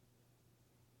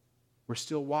 We're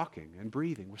still walking and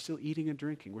breathing. We're still eating and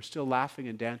drinking. We're still laughing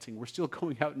and dancing. We're still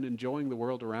going out and enjoying the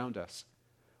world around us.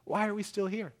 Why are we still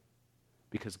here?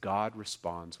 Because God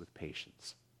responds with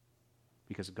patience.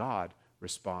 Because God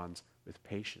responds with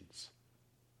patience.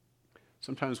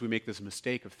 Sometimes we make this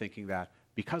mistake of thinking that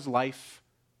because life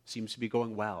seems to be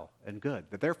going well and good,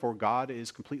 that therefore God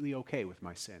is completely okay with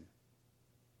my sin.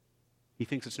 He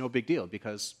thinks it's no big deal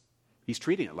because he's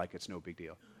treating it like it's no big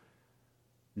deal.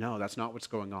 No, that's not what's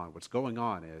going on. What's going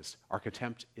on is our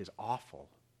contempt is awful,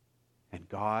 and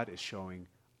God is showing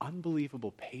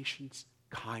unbelievable patience,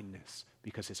 kindness,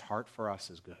 because his heart for us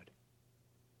is good.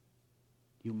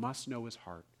 You must know his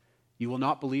heart. You will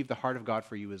not believe the heart of God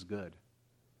for you is good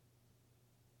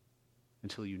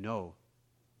until you know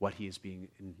what he is being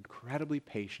incredibly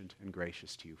patient and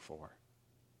gracious to you for.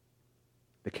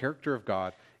 The character of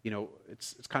God,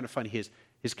 it's kind of funny.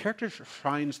 His character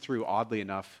shines through, oddly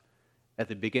enough, at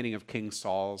the beginning of King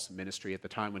Saul's ministry, at the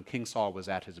time when King Saul was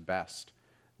at his best,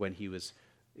 when he was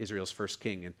Israel's first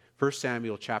king. In 1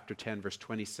 Samuel chapter 10, verse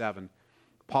 27,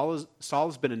 Saul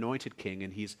has been anointed king,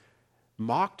 and he's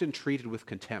mocked and treated with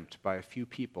contempt by a few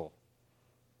people.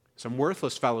 Some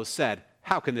worthless fellows said,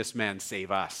 "How can this man save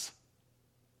us?"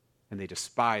 And they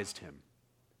despised him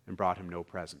and brought him no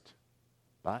present.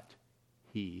 But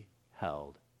he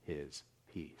held his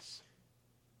peace.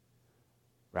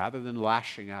 Rather than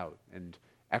lashing out and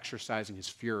exercising his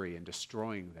fury and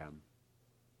destroying them,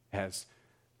 as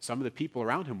some of the people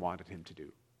around him wanted him to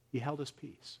do, he held his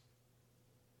peace.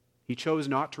 He chose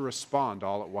not to respond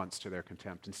all at once to their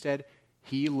contempt. Instead,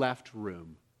 he left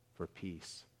room for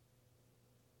peace.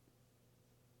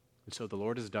 And so the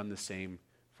Lord has done the same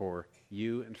for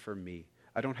you and for me.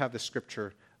 I don't have the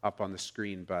scripture up on the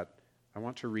screen, but I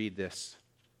want to read this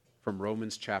from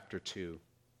Romans chapter 2.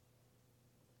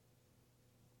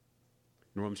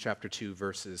 In Romans chapter 2,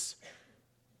 verses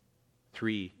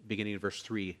 3, beginning in verse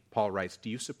 3, Paul writes, "Do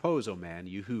you suppose, O man,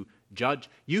 you who judge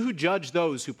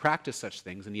those who practice such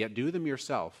things and yet do them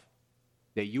yourself,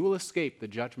 that you will escape the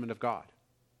judgment of God?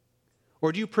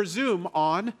 Or do you presume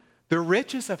on the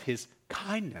riches of his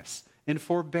kindness and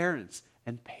forbearance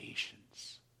and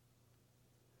patience,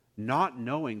 not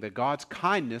knowing that God's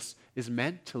kindness is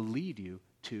meant to lead you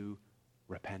to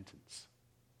repentance?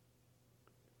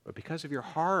 But because of your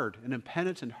hard and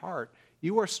impenitent heart,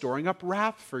 you are storing up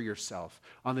wrath for yourself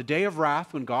on the day of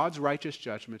wrath when God's righteous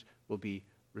judgment will be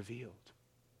revealed."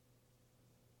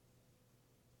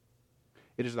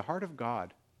 It is the heart of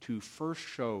God to first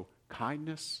show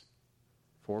kindness,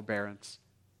 forbearance,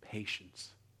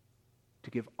 patience,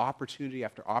 to give opportunity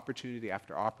after opportunity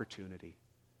after opportunity,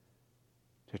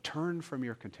 to turn from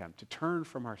your contempt, to turn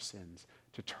from our sins,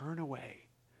 to turn away,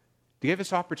 to give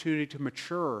us opportunity to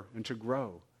mature and to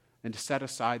grow and to set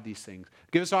aside these things.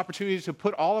 Give us opportunity to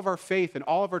put all of our faith and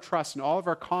all of our trust and all of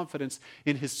our confidence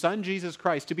in his Son, Jesus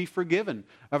Christ, to be forgiven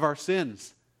of our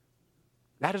sins.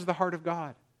 That is the heart of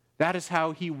God. That is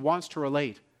how he wants to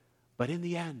relate. But in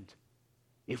the end,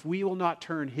 if we will not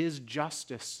turn, his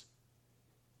justice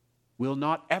will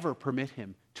not ever permit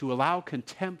him to allow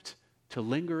contempt to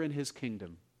linger in his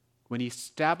kingdom. When he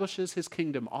establishes his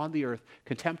kingdom on the earth,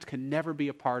 contempt can never be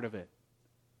a part of it.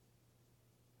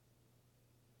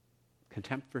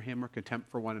 Contempt for him or contempt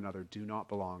for one another do not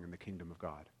belong in the kingdom of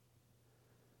God.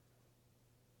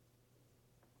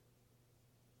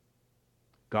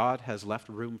 God has left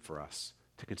room for us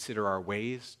to consider our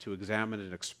ways, to examine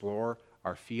and explore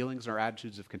our feelings and our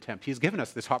attitudes of contempt. He's given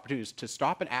us this opportunity to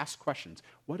stop and ask questions.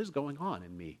 What is going on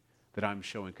in me that I'm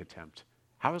showing contempt?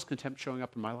 How is contempt showing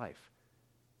up in my life?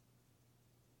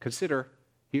 Consider,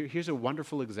 here's a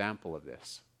wonderful example of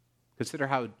this. Consider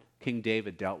how King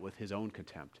David dealt with his own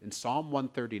contempt. In Psalm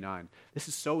 139, this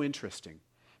is so interesting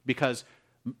because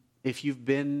if you've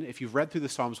read through the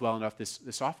Psalms well enough,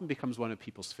 this often becomes one of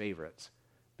people's favorites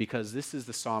because this is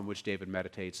the Psalm which David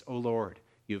meditates. "O Lord,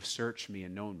 you have searched me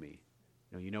and known me.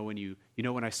 You know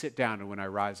when I sit down and when I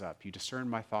rise up. You discern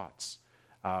my thoughts.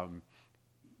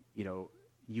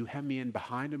 You hem me in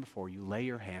behind and before. You lay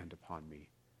your hand upon me."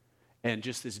 And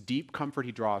just this deep comfort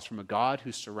he draws from a God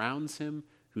who surrounds him,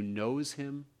 who knows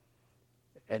him,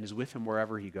 and is with him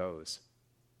wherever he goes.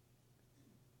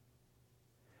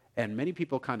 And many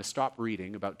people kind of stop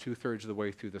reading about 2/3 of the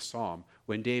way through the psalm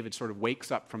when David sort of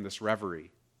wakes up from this reverie.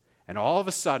 And all of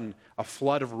a sudden, a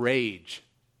flood of rage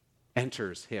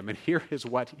enters him. And here's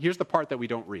the part that we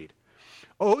don't read.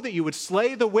 "Oh, that you would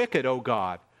slay the wicked, O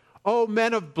God. O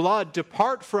men of blood,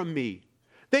 depart from me.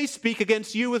 They speak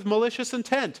against you with malicious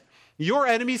intent. Your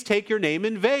enemies take your name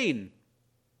in vain.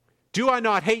 Do I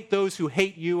not hate those who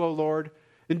hate you, O Lord?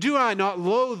 And do I not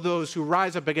loathe those who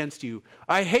rise up against you?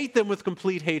 I hate them with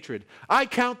complete hatred. I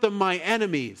count them my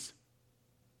enemies."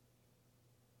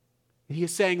 And he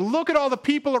is saying, look at all the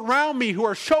people around me who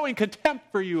are showing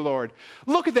contempt for you, Lord.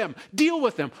 Look at them. Deal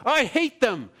with them. I hate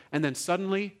them. And then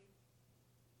suddenly,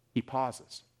 he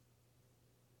pauses.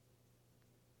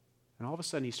 And all of a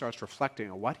sudden, he starts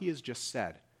reflecting on what he has just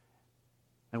said.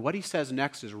 And what he says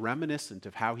next is reminiscent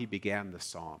of how he began the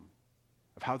psalm,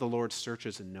 of how the Lord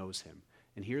searches and knows him.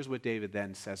 And here's what David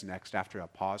then says next after a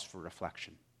pause for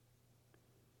reflection.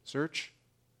 Search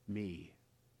me,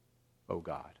 O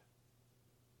God,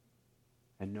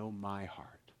 and know my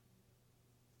heart.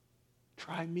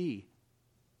 Try me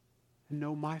and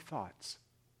know my thoughts,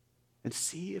 and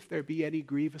see if there be any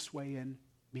grievous way in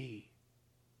me,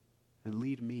 and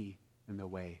lead me in the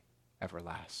way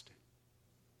everlasting.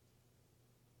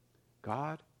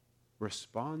 God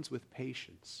responds with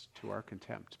patience to our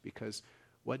contempt, because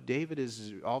what David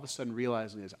is all of a sudden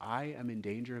realizing is, I am in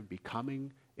danger of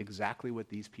becoming exactly what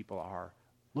these people are.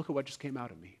 Look at what just came out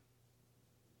of me.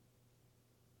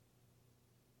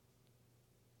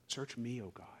 Search me,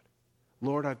 O God.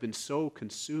 Lord, I've been so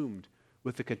consumed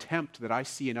with the contempt that I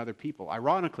see in other people.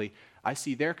 Ironically, I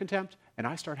see their contempt and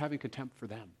I start having contempt for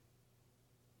them.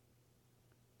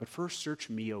 But first, search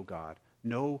me, O God.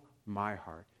 Know my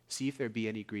heart. See if there be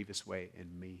any grievous way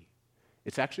in me.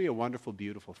 It's actually a wonderful,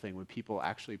 beautiful thing when people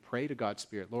actually pray to God's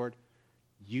Spirit, Lord,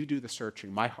 you do the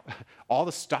searching. All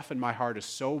the stuff in my heart is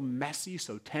so messy,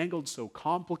 so tangled, so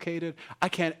complicated. I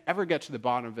can't ever get to the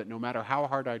bottom of it no matter how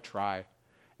hard I try.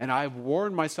 And I've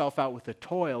worn myself out with the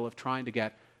toil of trying to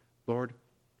get, Lord,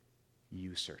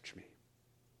 you search me.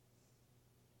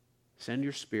 Send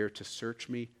your Spirit to search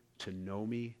me, to know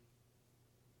me,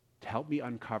 to help me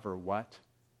uncover what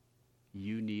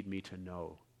you need me to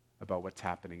know about what's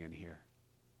happening in here.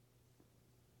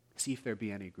 See if there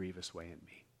be any grievous way in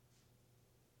me.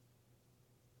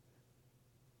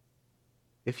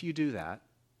 If you do that,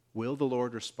 will the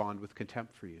Lord respond with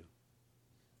contempt for you?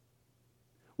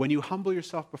 When you humble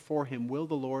yourself before him, will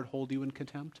the Lord hold you in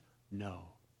contempt? No.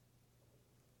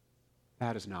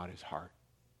 That is not his heart.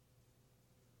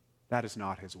 That is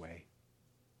not his way.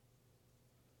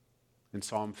 In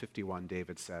Psalm 51,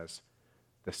 David says,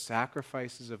 the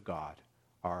sacrifices of God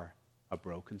are a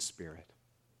broken spirit,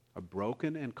 a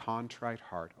broken and contrite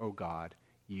heart, O God,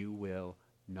 you will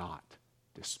not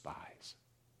despise.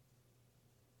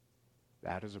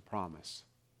 That is a promise.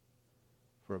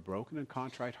 For a broken and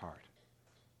contrite heart,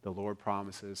 the Lord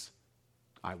promises,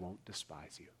 I won't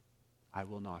despise you. I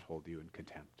will not hold you in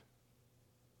contempt.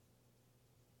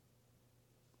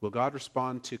 Will God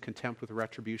respond to contempt with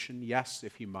retribution? Yes,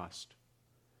 if he must.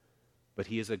 But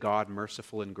he is a God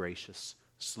merciful and gracious,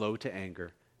 slow to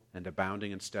anger, and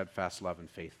abounding in steadfast love and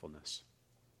faithfulness.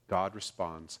 God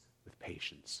responds with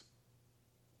patience.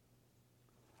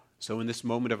 So in this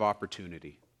moment of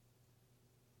opportunity,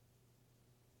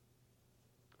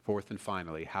 fourth and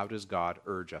finally, how does God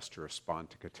urge us to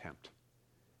respond to contempt?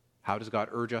 How does God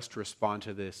urge us to respond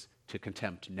to this, to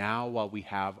contempt, now while we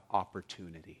have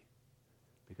opportunity?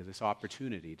 Because this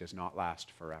opportunity does not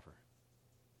last forever.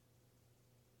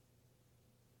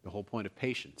 The whole point of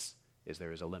patience is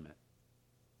there is a limit.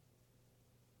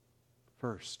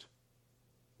 First,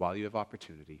 while you have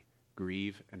opportunity,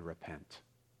 grieve and repent.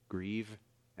 Grieve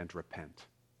and repent.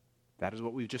 That is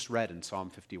what we've just read in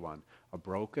Psalm 51. A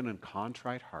broken and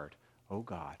contrite heart, O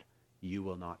God, you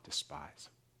will not despise.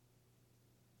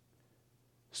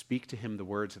 Speak to him the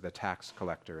words of the tax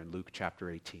collector in Luke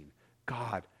chapter 18.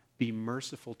 God, be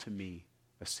merciful to me,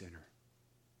 a sinner.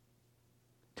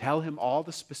 Tell him all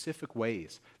the specific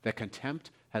ways that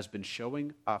contempt has been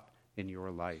showing up in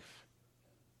your life.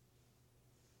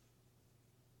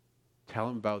 Tell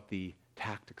him about the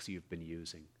tactics you've been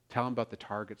using. Tell him about the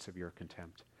targets of your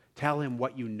contempt. Tell him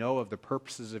what you know of the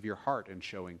purposes of your heart in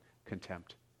showing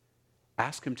contempt.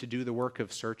 Ask him to do the work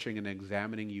of searching and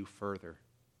examining you further.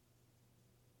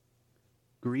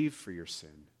 Grieve for your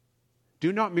sin.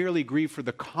 Do not merely grieve for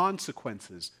the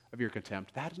consequences of your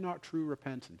contempt. That is not true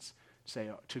repentance.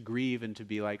 To grieve and to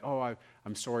be like, oh,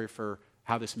 I'm sorry for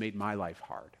how this made my life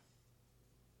hard.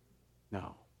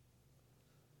 No.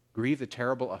 Grieve the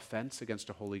terrible offense against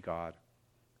a holy God.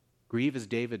 Grieve as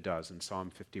David does in Psalm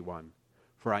 51.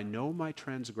 For I know my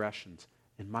transgressions,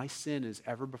 and my sin is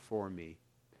ever before me.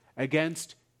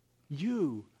 Against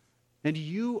you, and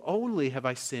you only have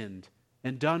I sinned,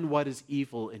 and done what is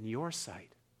evil in your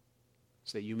sight,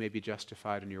 so that you may be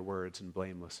justified in your words and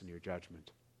blameless in your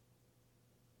judgment.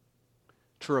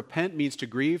 To repent means to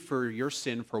grieve for your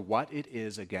sin for what it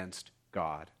is against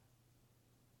God.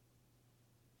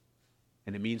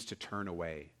 And it means to turn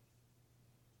away.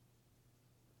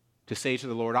 To say to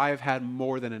the Lord, I have had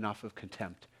more than enough of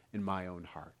contempt in my own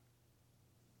heart.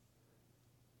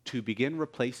 To begin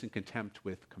replacing contempt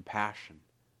with compassion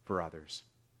for others.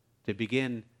 To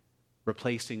begin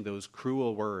replacing those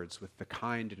cruel words with the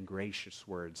kind and gracious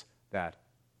words that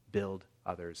build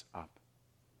others up.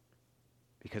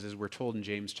 Because as we're told in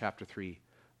James chapter 3,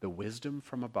 the wisdom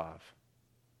from above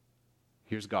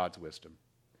Here's God's wisdom.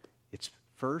 It's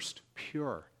first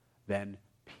pure, then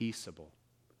peaceable,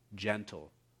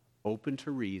 gentle, open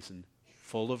to reason,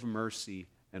 full of mercy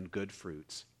and good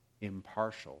fruits,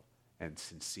 impartial and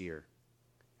sincere.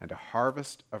 And a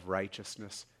harvest of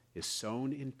righteousness is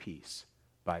sown in peace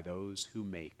by those who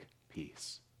make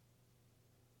peace.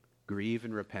 Grieve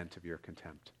and repent of your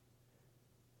contempt.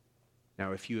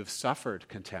 Now, if you have suffered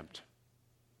contempt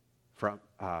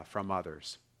from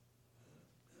others,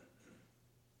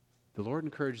 the Lord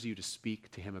encourages you to speak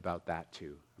to him about that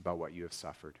too, about what you have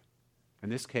suffered. In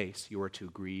this case, you are to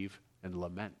grieve and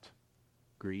lament.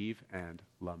 Grieve and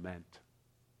lament.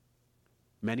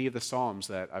 Many of the Psalms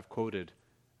that I've quoted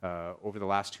over the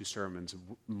last two sermons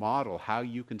model how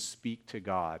you can speak to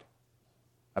God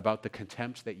about the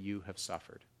contempt that you have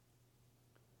suffered.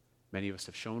 Many of us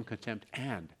have shown contempt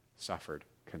and suffered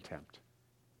contempt.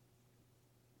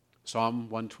 Psalm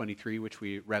 123, which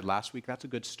we read last week, that's a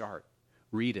good start.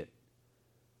 Read it.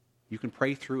 You can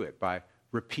pray through it by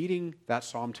repeating that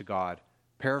psalm to God,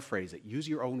 paraphrase it, use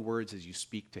your own words as you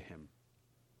speak to him,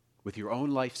 with your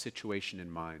own life situation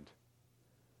in mind.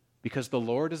 Because the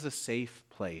Lord is a safe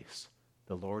place.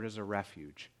 The Lord is a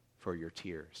refuge for your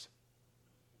tears.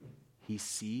 He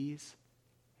sees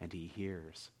and he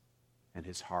hears, and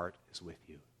his heart is with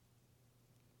you.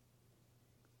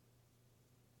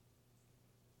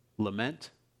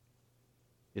 Lament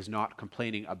is not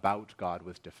complaining about God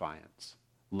with defiance.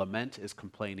 Lament is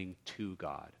complaining to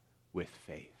God with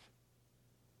faith.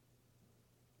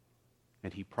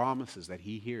 And he promises that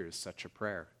he hears such a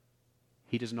prayer.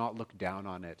 He does not look down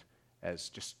on it as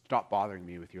just stop bothering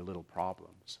me with your little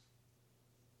problems.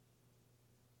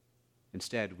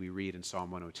 Instead, we read in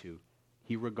Psalm 102,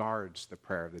 he regards the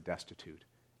prayer of the destitute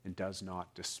and does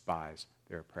not despise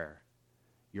their prayer.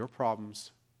 Your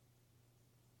problems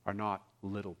are not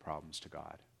little problems to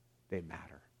God. They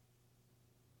matter.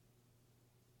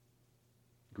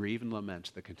 Grieve and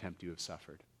lament the contempt you have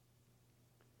suffered.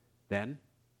 Then,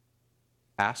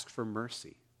 ask for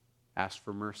mercy. Ask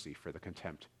for mercy for the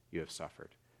contempt you have suffered.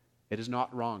 It is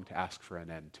not wrong to ask for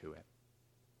an end to it.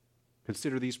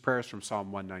 Consider these prayers from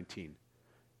Psalm 119.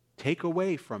 Take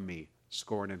away from me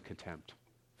scorn and contempt,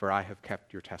 for I have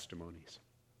kept your testimonies.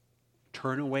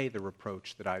 Turn away the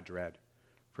reproach that I dread,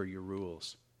 for your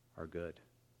rules are good.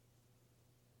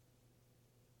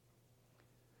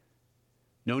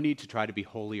 No need to try to be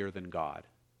holier than God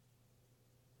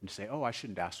and to say, oh, I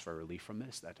shouldn't ask for relief from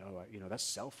this. That's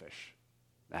selfish.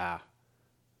 God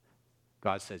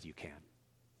says you can.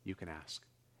 You can ask.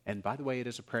 And by the way, it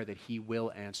is a prayer that he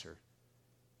will answer.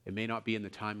 It may not be in the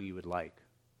time you would like,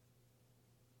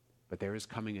 but there is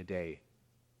coming a day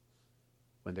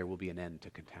when there will be an end to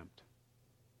contempt.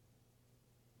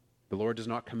 The Lord does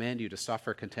not command you to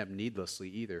suffer contempt needlessly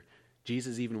either.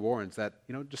 Jesus even warns that,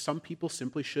 just some people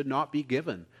simply should not be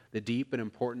given the deep and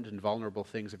important and vulnerable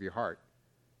things of your heart.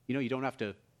 You don't have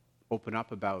to open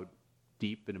up about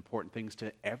deep and important things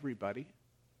to everybody.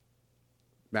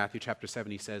 Matthew chapter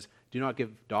 7, he says, do not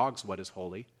give dogs what is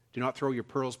holy. Do not throw your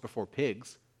pearls before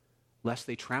pigs, lest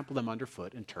they trample them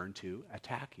underfoot and turn to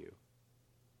attack you.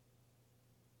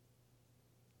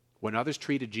 When others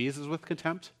treated Jesus with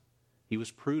contempt, he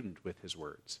was prudent with his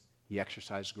words. He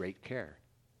exercised great care.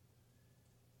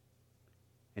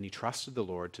 And he trusted the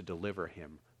Lord to deliver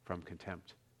him from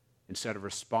contempt. Instead of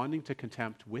responding to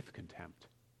contempt with contempt,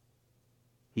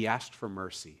 he asked for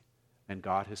mercy, and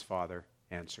God his Father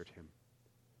answered him.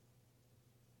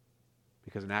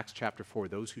 Because in Acts chapter 4,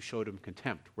 those who showed him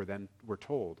contempt were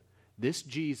told, this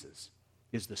Jesus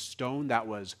is the stone that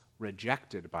was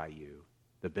rejected by you,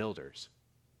 the builders,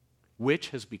 which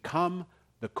has become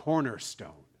the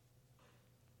cornerstone.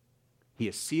 He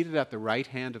is seated at the right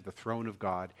hand of the throne of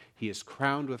God. He is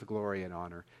crowned with glory and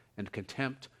honor, and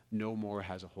contempt no more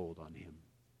has a hold on him.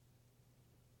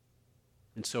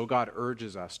 And so God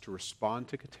urges us to respond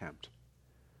to contempt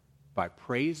by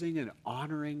praising and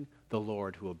honoring the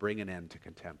Lord who will bring an end to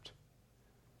contempt.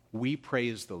 We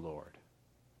praise the Lord.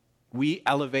 We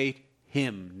elevate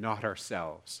him, not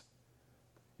ourselves.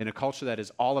 In a culture that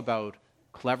is all about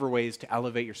clever ways to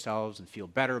elevate yourselves and feel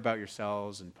better about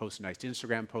yourselves and post a nice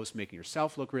Instagram post making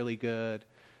yourself look really good,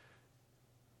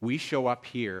 we show up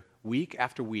here week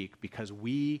after week because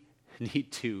we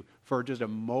need to, for just a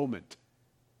moment,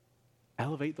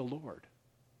 elevate the Lord.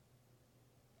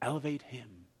 Elevate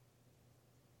him.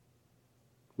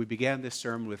 We began this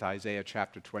sermon with Isaiah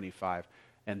chapter 25,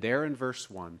 and there in verse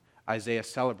 1, Isaiah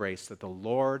celebrates that the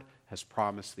Lord has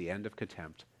promised the end of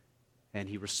contempt. And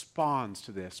he responds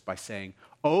to this by saying,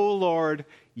 O Lord,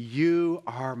 you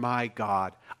are my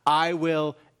God. I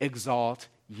will exalt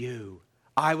you.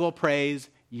 I will praise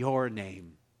your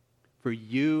name. For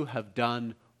you have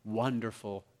done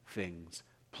wonderful things,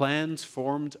 plans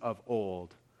formed of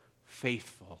old,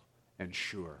 faithful and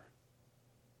sure.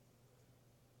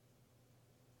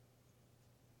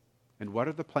 And what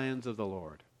are the plans of the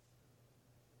Lord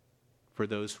for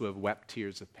those who have wept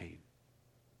tears of pain?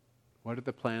 What are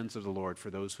the plans of the Lord for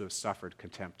those who have suffered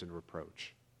contempt and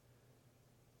reproach?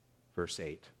 Verse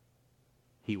 8,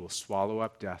 he will swallow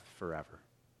up death forever.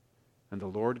 And the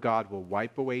Lord God will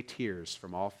wipe away tears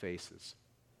from all faces,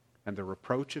 and the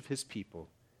reproach of his people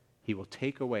he will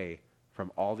take away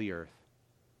from all the earth,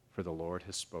 for the Lord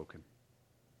has spoken.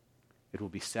 It will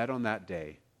be said on that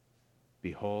day,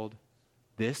 behold,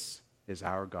 this is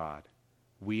our God.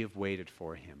 We have waited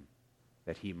for him,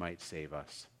 that he might save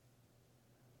us.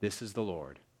 This is the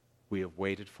Lord. We have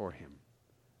waited for him.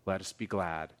 Let us be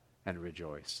glad and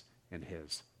rejoice in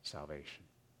his salvation.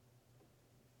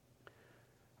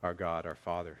 Our God, our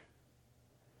Father,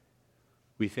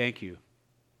 we thank you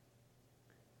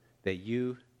that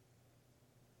you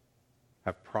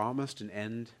have promised an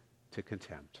end to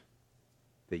contempt,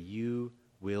 that you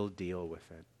will deal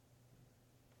with it.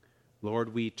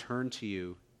 Lord, we turn to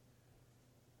you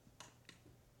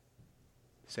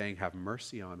saying, have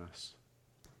mercy on us.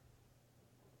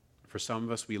 For some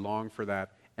of us, we long for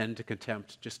that end to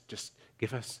contempt. Just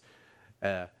give us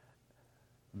a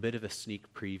bit of a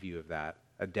sneak preview of that,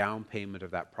 a down payment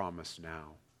of that promise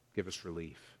now. Give us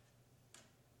relief.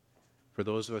 For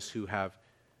those of us who have,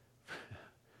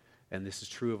 and this is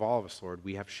true of all of us, Lord,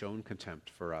 we have shown contempt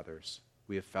for others.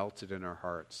 We have felt it in our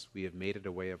hearts. We have made it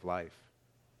a way of life.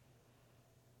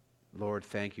 Lord,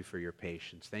 thank you for your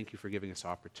patience. Thank you for giving us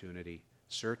opportunity.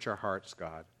 Search our hearts,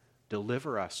 God.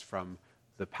 Deliver us from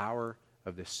the power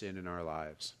of this sin in our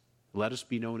lives. Let us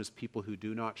be known as people who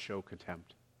do not show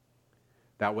contempt.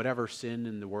 That whatever sin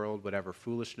in the world, whatever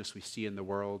foolishness we see in the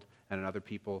world and in other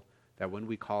people, that when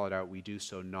we call it out, we do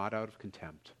so not out of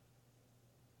contempt,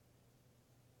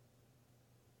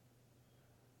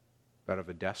 but of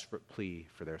a desperate plea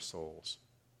for their souls.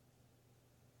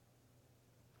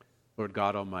 Lord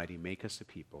God Almighty, make us a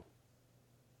people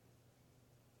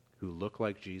who look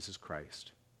like Jesus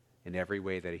Christ in every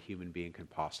way that a human being can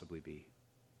possibly be.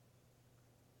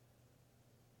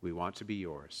 We want to be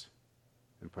yours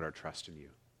and put our trust in you.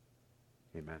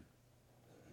 Amen.